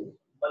direction is,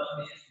 but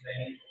this is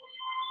very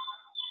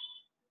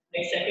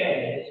next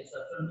second, this is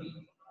a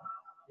 20.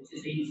 This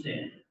is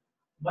instant.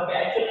 But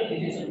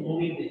actually this is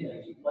moving this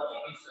direction. But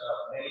it is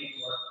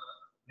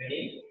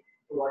very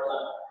towards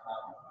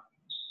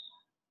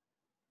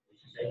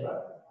this is a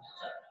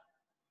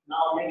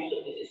now next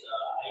this is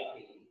IT.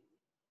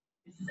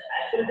 This is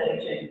actual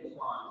direction this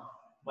one,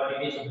 but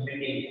it is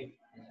bending.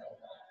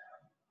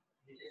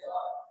 This is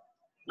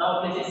now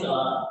this is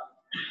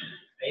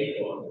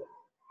A4.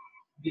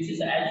 This is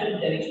actual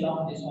direction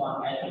of this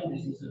one. Actually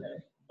this is the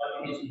direction, but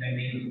it is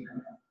bending.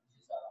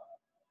 This is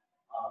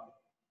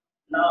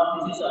now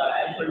this is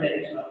actual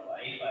direction of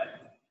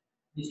I5.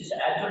 This is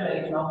actual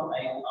direction of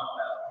I5,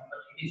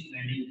 but it is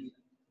bending.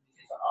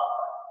 This is R5.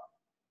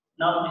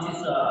 Now this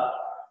is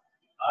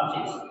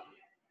R6.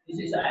 This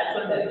is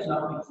actual direction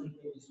of this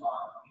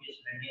one. It is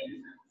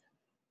bending.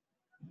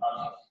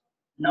 R6.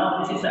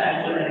 Now this is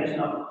actual direction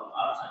of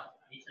R7.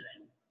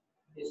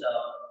 This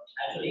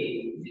actually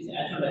this is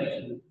actual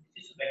direction.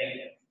 This is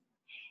bending.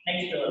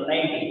 Next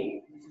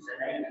 90. This is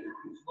a 90.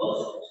 It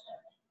goes.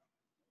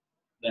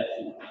 That's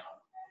it.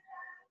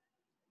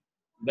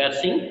 We are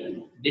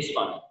seeing this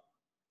one.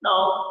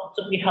 Now,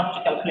 so we have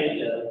to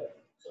calculate.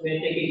 So we are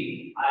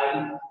taking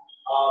I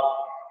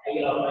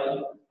angle of I,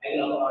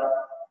 angle of R,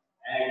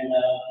 and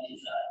this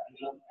is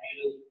angle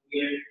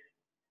here,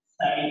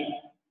 sin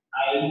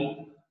I,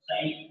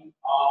 sin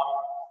R,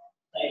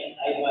 sin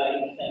I by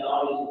sin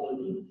R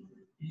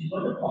is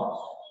equal to cos.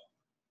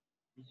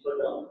 Is equal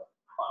to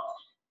cos.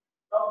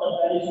 Now the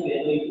values we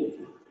are going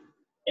to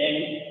 10,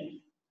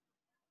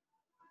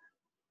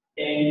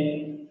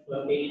 10,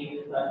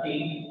 20,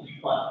 30,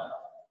 1.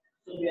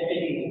 So we are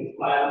taking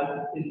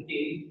 5,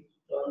 15,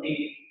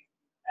 20,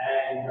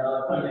 and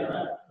 25.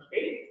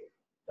 Okay?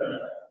 25.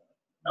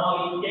 Now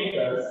you take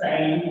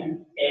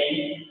sine 10,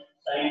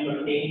 sine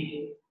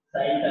 20,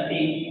 sine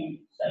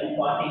 30, sine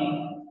 40.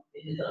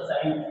 This is a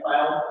sine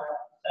 5,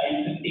 sine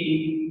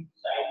 15,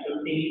 sine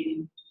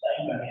 20,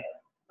 sine 20.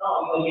 Now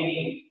you are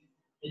getting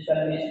this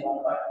value is 1.45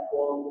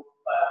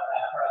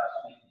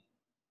 approximately.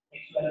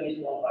 Next value is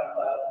 1.5,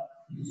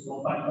 this is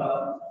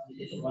 1.5, this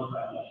is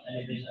 1.5, and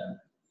it is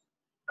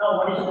now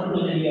what is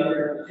conclusion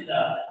here?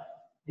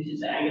 This is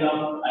the angle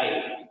of I.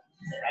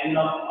 This is the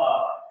angle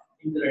of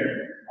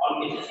increment. All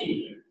cases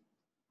increment.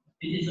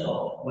 This is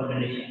one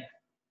condition.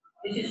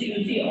 This is you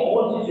will see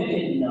all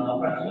situation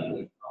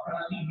approximately.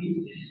 Approximately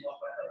means this is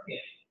 1.5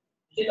 here.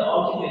 This is all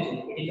situation.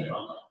 It is a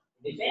constant.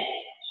 It is a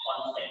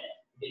constant.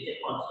 It is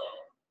a constant.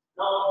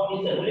 Now it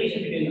is the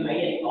relation between I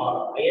and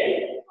R. I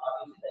and R.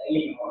 This is the I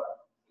and R.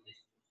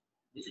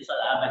 This is a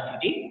lab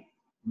activity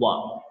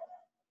 1.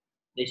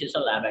 This is a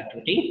lab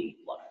activity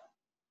 1.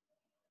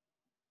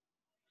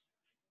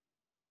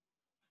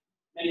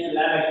 Next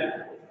lab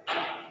activity.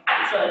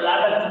 So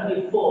lab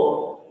activity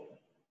 4.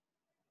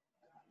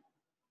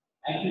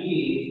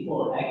 Activity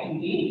 4.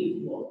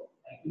 Activity 4.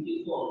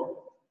 Activity 4.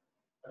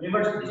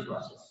 Reverse this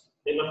process.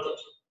 Reverse it.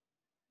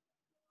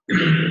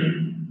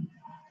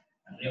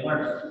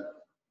 Reverse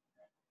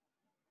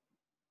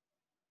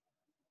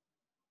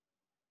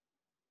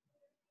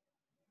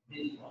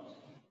this process.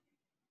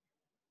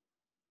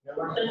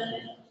 Reverse this.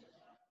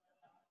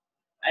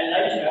 And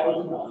light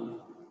travels from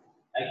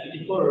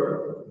activity 4.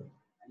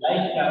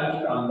 Light travels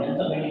from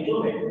delta by 2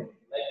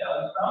 light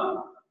travels from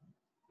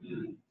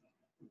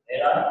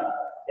there are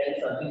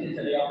delta. This is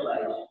the ray of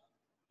light.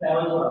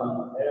 Travels from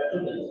there are 2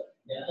 delta.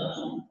 Delta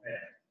 2.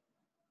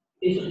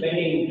 Is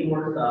bending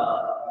towards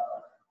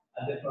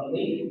away from the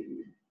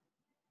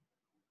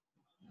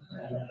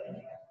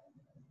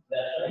we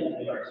are showing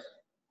reverse.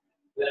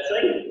 We are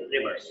showing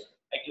reverse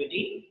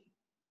activity.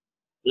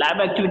 Lab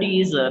activity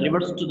is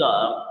reverse to the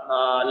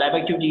lab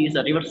activity is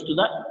reverse to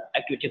the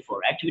activity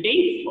 4.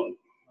 Activity 4.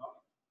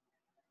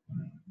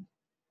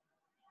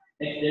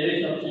 Next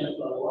derivation of sin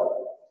for what?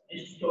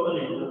 Is total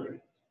internal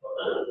reflection.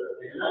 Total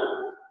internal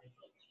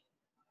reflection.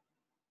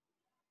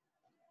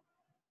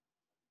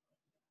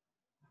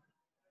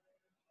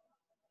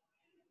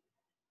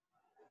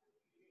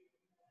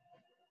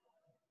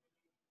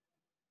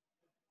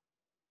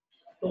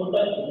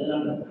 Total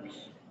internal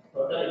reflection.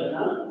 Total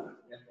internal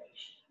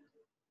reflection.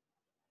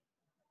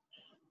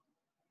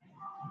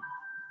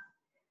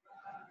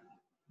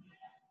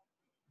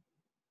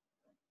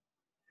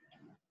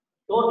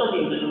 Total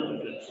internal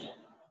reflection.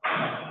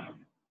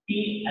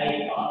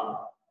 TIR.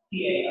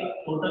 TIR.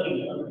 Total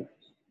internal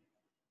reflection.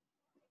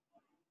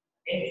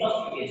 In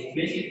first case,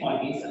 basic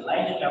point is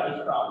light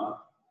travels from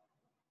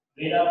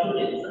radar to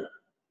denser.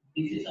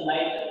 This is a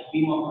light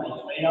beam of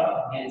light,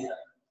 radar denser.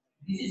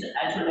 This is the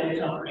actual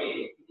direction of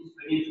ray. It is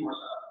very towards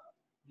us.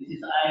 This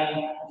is I,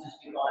 this is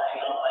because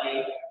angle of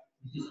I,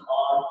 this is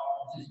R,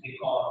 this is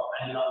because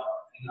angle of.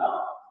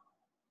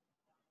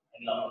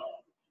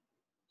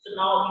 So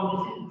now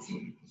in this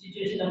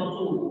situation number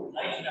 2,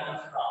 light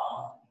travels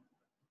from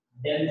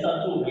denser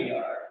to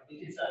radar.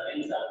 This is a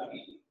denser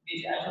beam.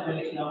 This actual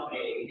direction of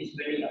ray. It is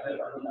very away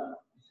from the.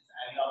 This is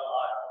angle of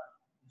R.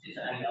 This is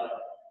angle of.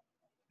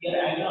 Here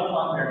angle of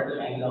R greater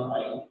than angle of I.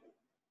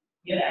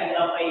 Here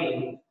angle of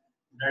I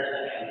greater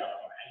than angle of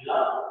R. Angle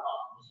of R.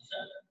 This is a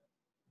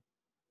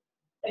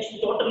next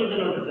total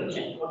internal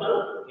reflection.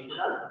 Total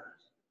internal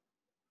reflection.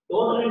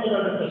 Total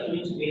internal reflection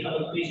means we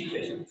have three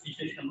situations.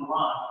 Situation number 1,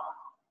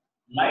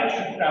 light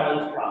should travel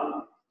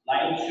from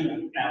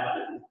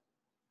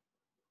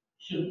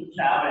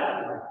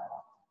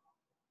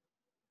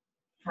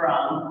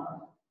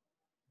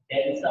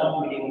denser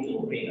medium to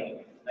radar.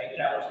 Light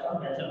travels from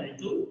denser medium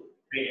to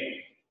radar.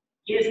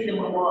 Case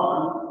number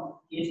 1.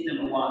 Case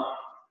number 1.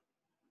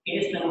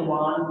 Case number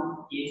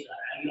 1 is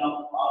angle of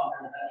R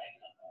greater than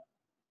angle of R.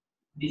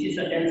 This is a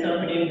denser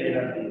medium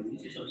radar.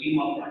 This is a beam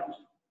of light.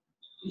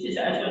 This is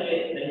actually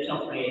the direction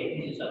of ray.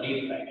 This is a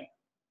wavefront.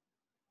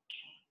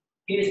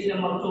 Case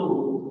number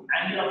 2,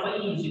 angle of I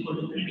is equal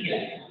to critical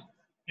angle.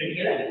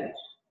 Critical angle.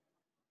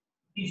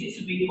 This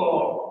is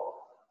before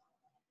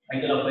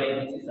angle of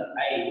I. This is a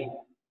I.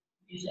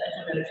 This is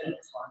actual direction of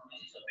this one.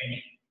 This is a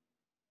bending.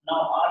 Now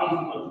R is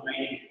equal to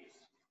 90 degrees.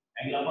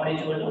 Angle of R is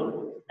equal to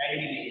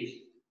 90 degrees.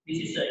 This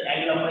is the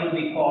angle of I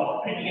we call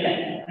critical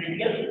angle.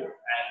 Critical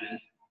angle.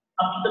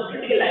 Up to the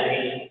critical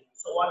angle.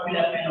 So what will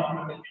happen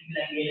after the critical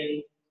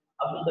angle?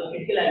 Up to the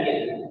critical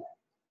angle.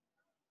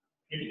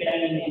 critical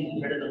angle is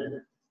greater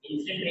than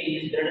incident ray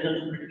is greater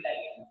than critical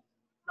angle.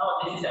 Now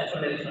this is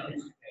actual direction of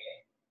incident ray.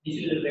 This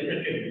is the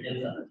reflected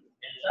delta.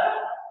 Delta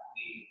V.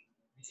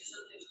 This is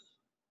the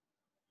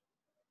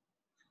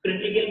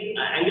critical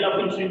angle of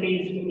incident ray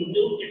is equal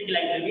to critical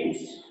angle means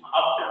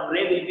after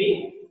ray will be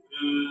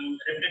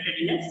reflected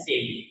in a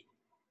same way.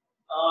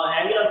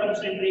 Angle of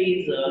incident ray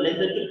is less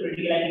than 2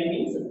 critical angle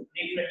means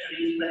reflection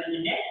is present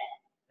in a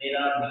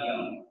radar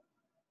medium.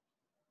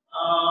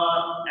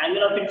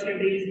 Angle of incident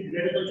ray is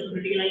greater than 2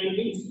 critical angle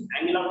means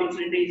angle of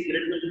incident ray is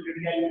greater than 2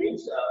 critical angle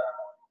means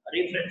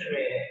reflected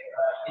ray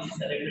this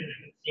is a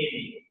reflected same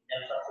way.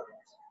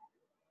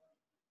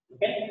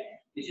 Okay,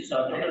 this is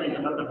our total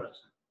internal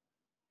reflection.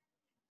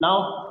 Now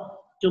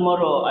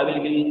tomorrow I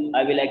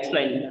will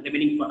explain the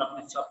remaining part of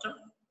this chapter.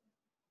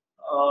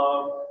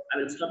 I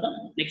will start the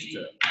next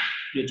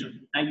lecture.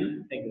 Thank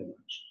you very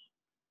much.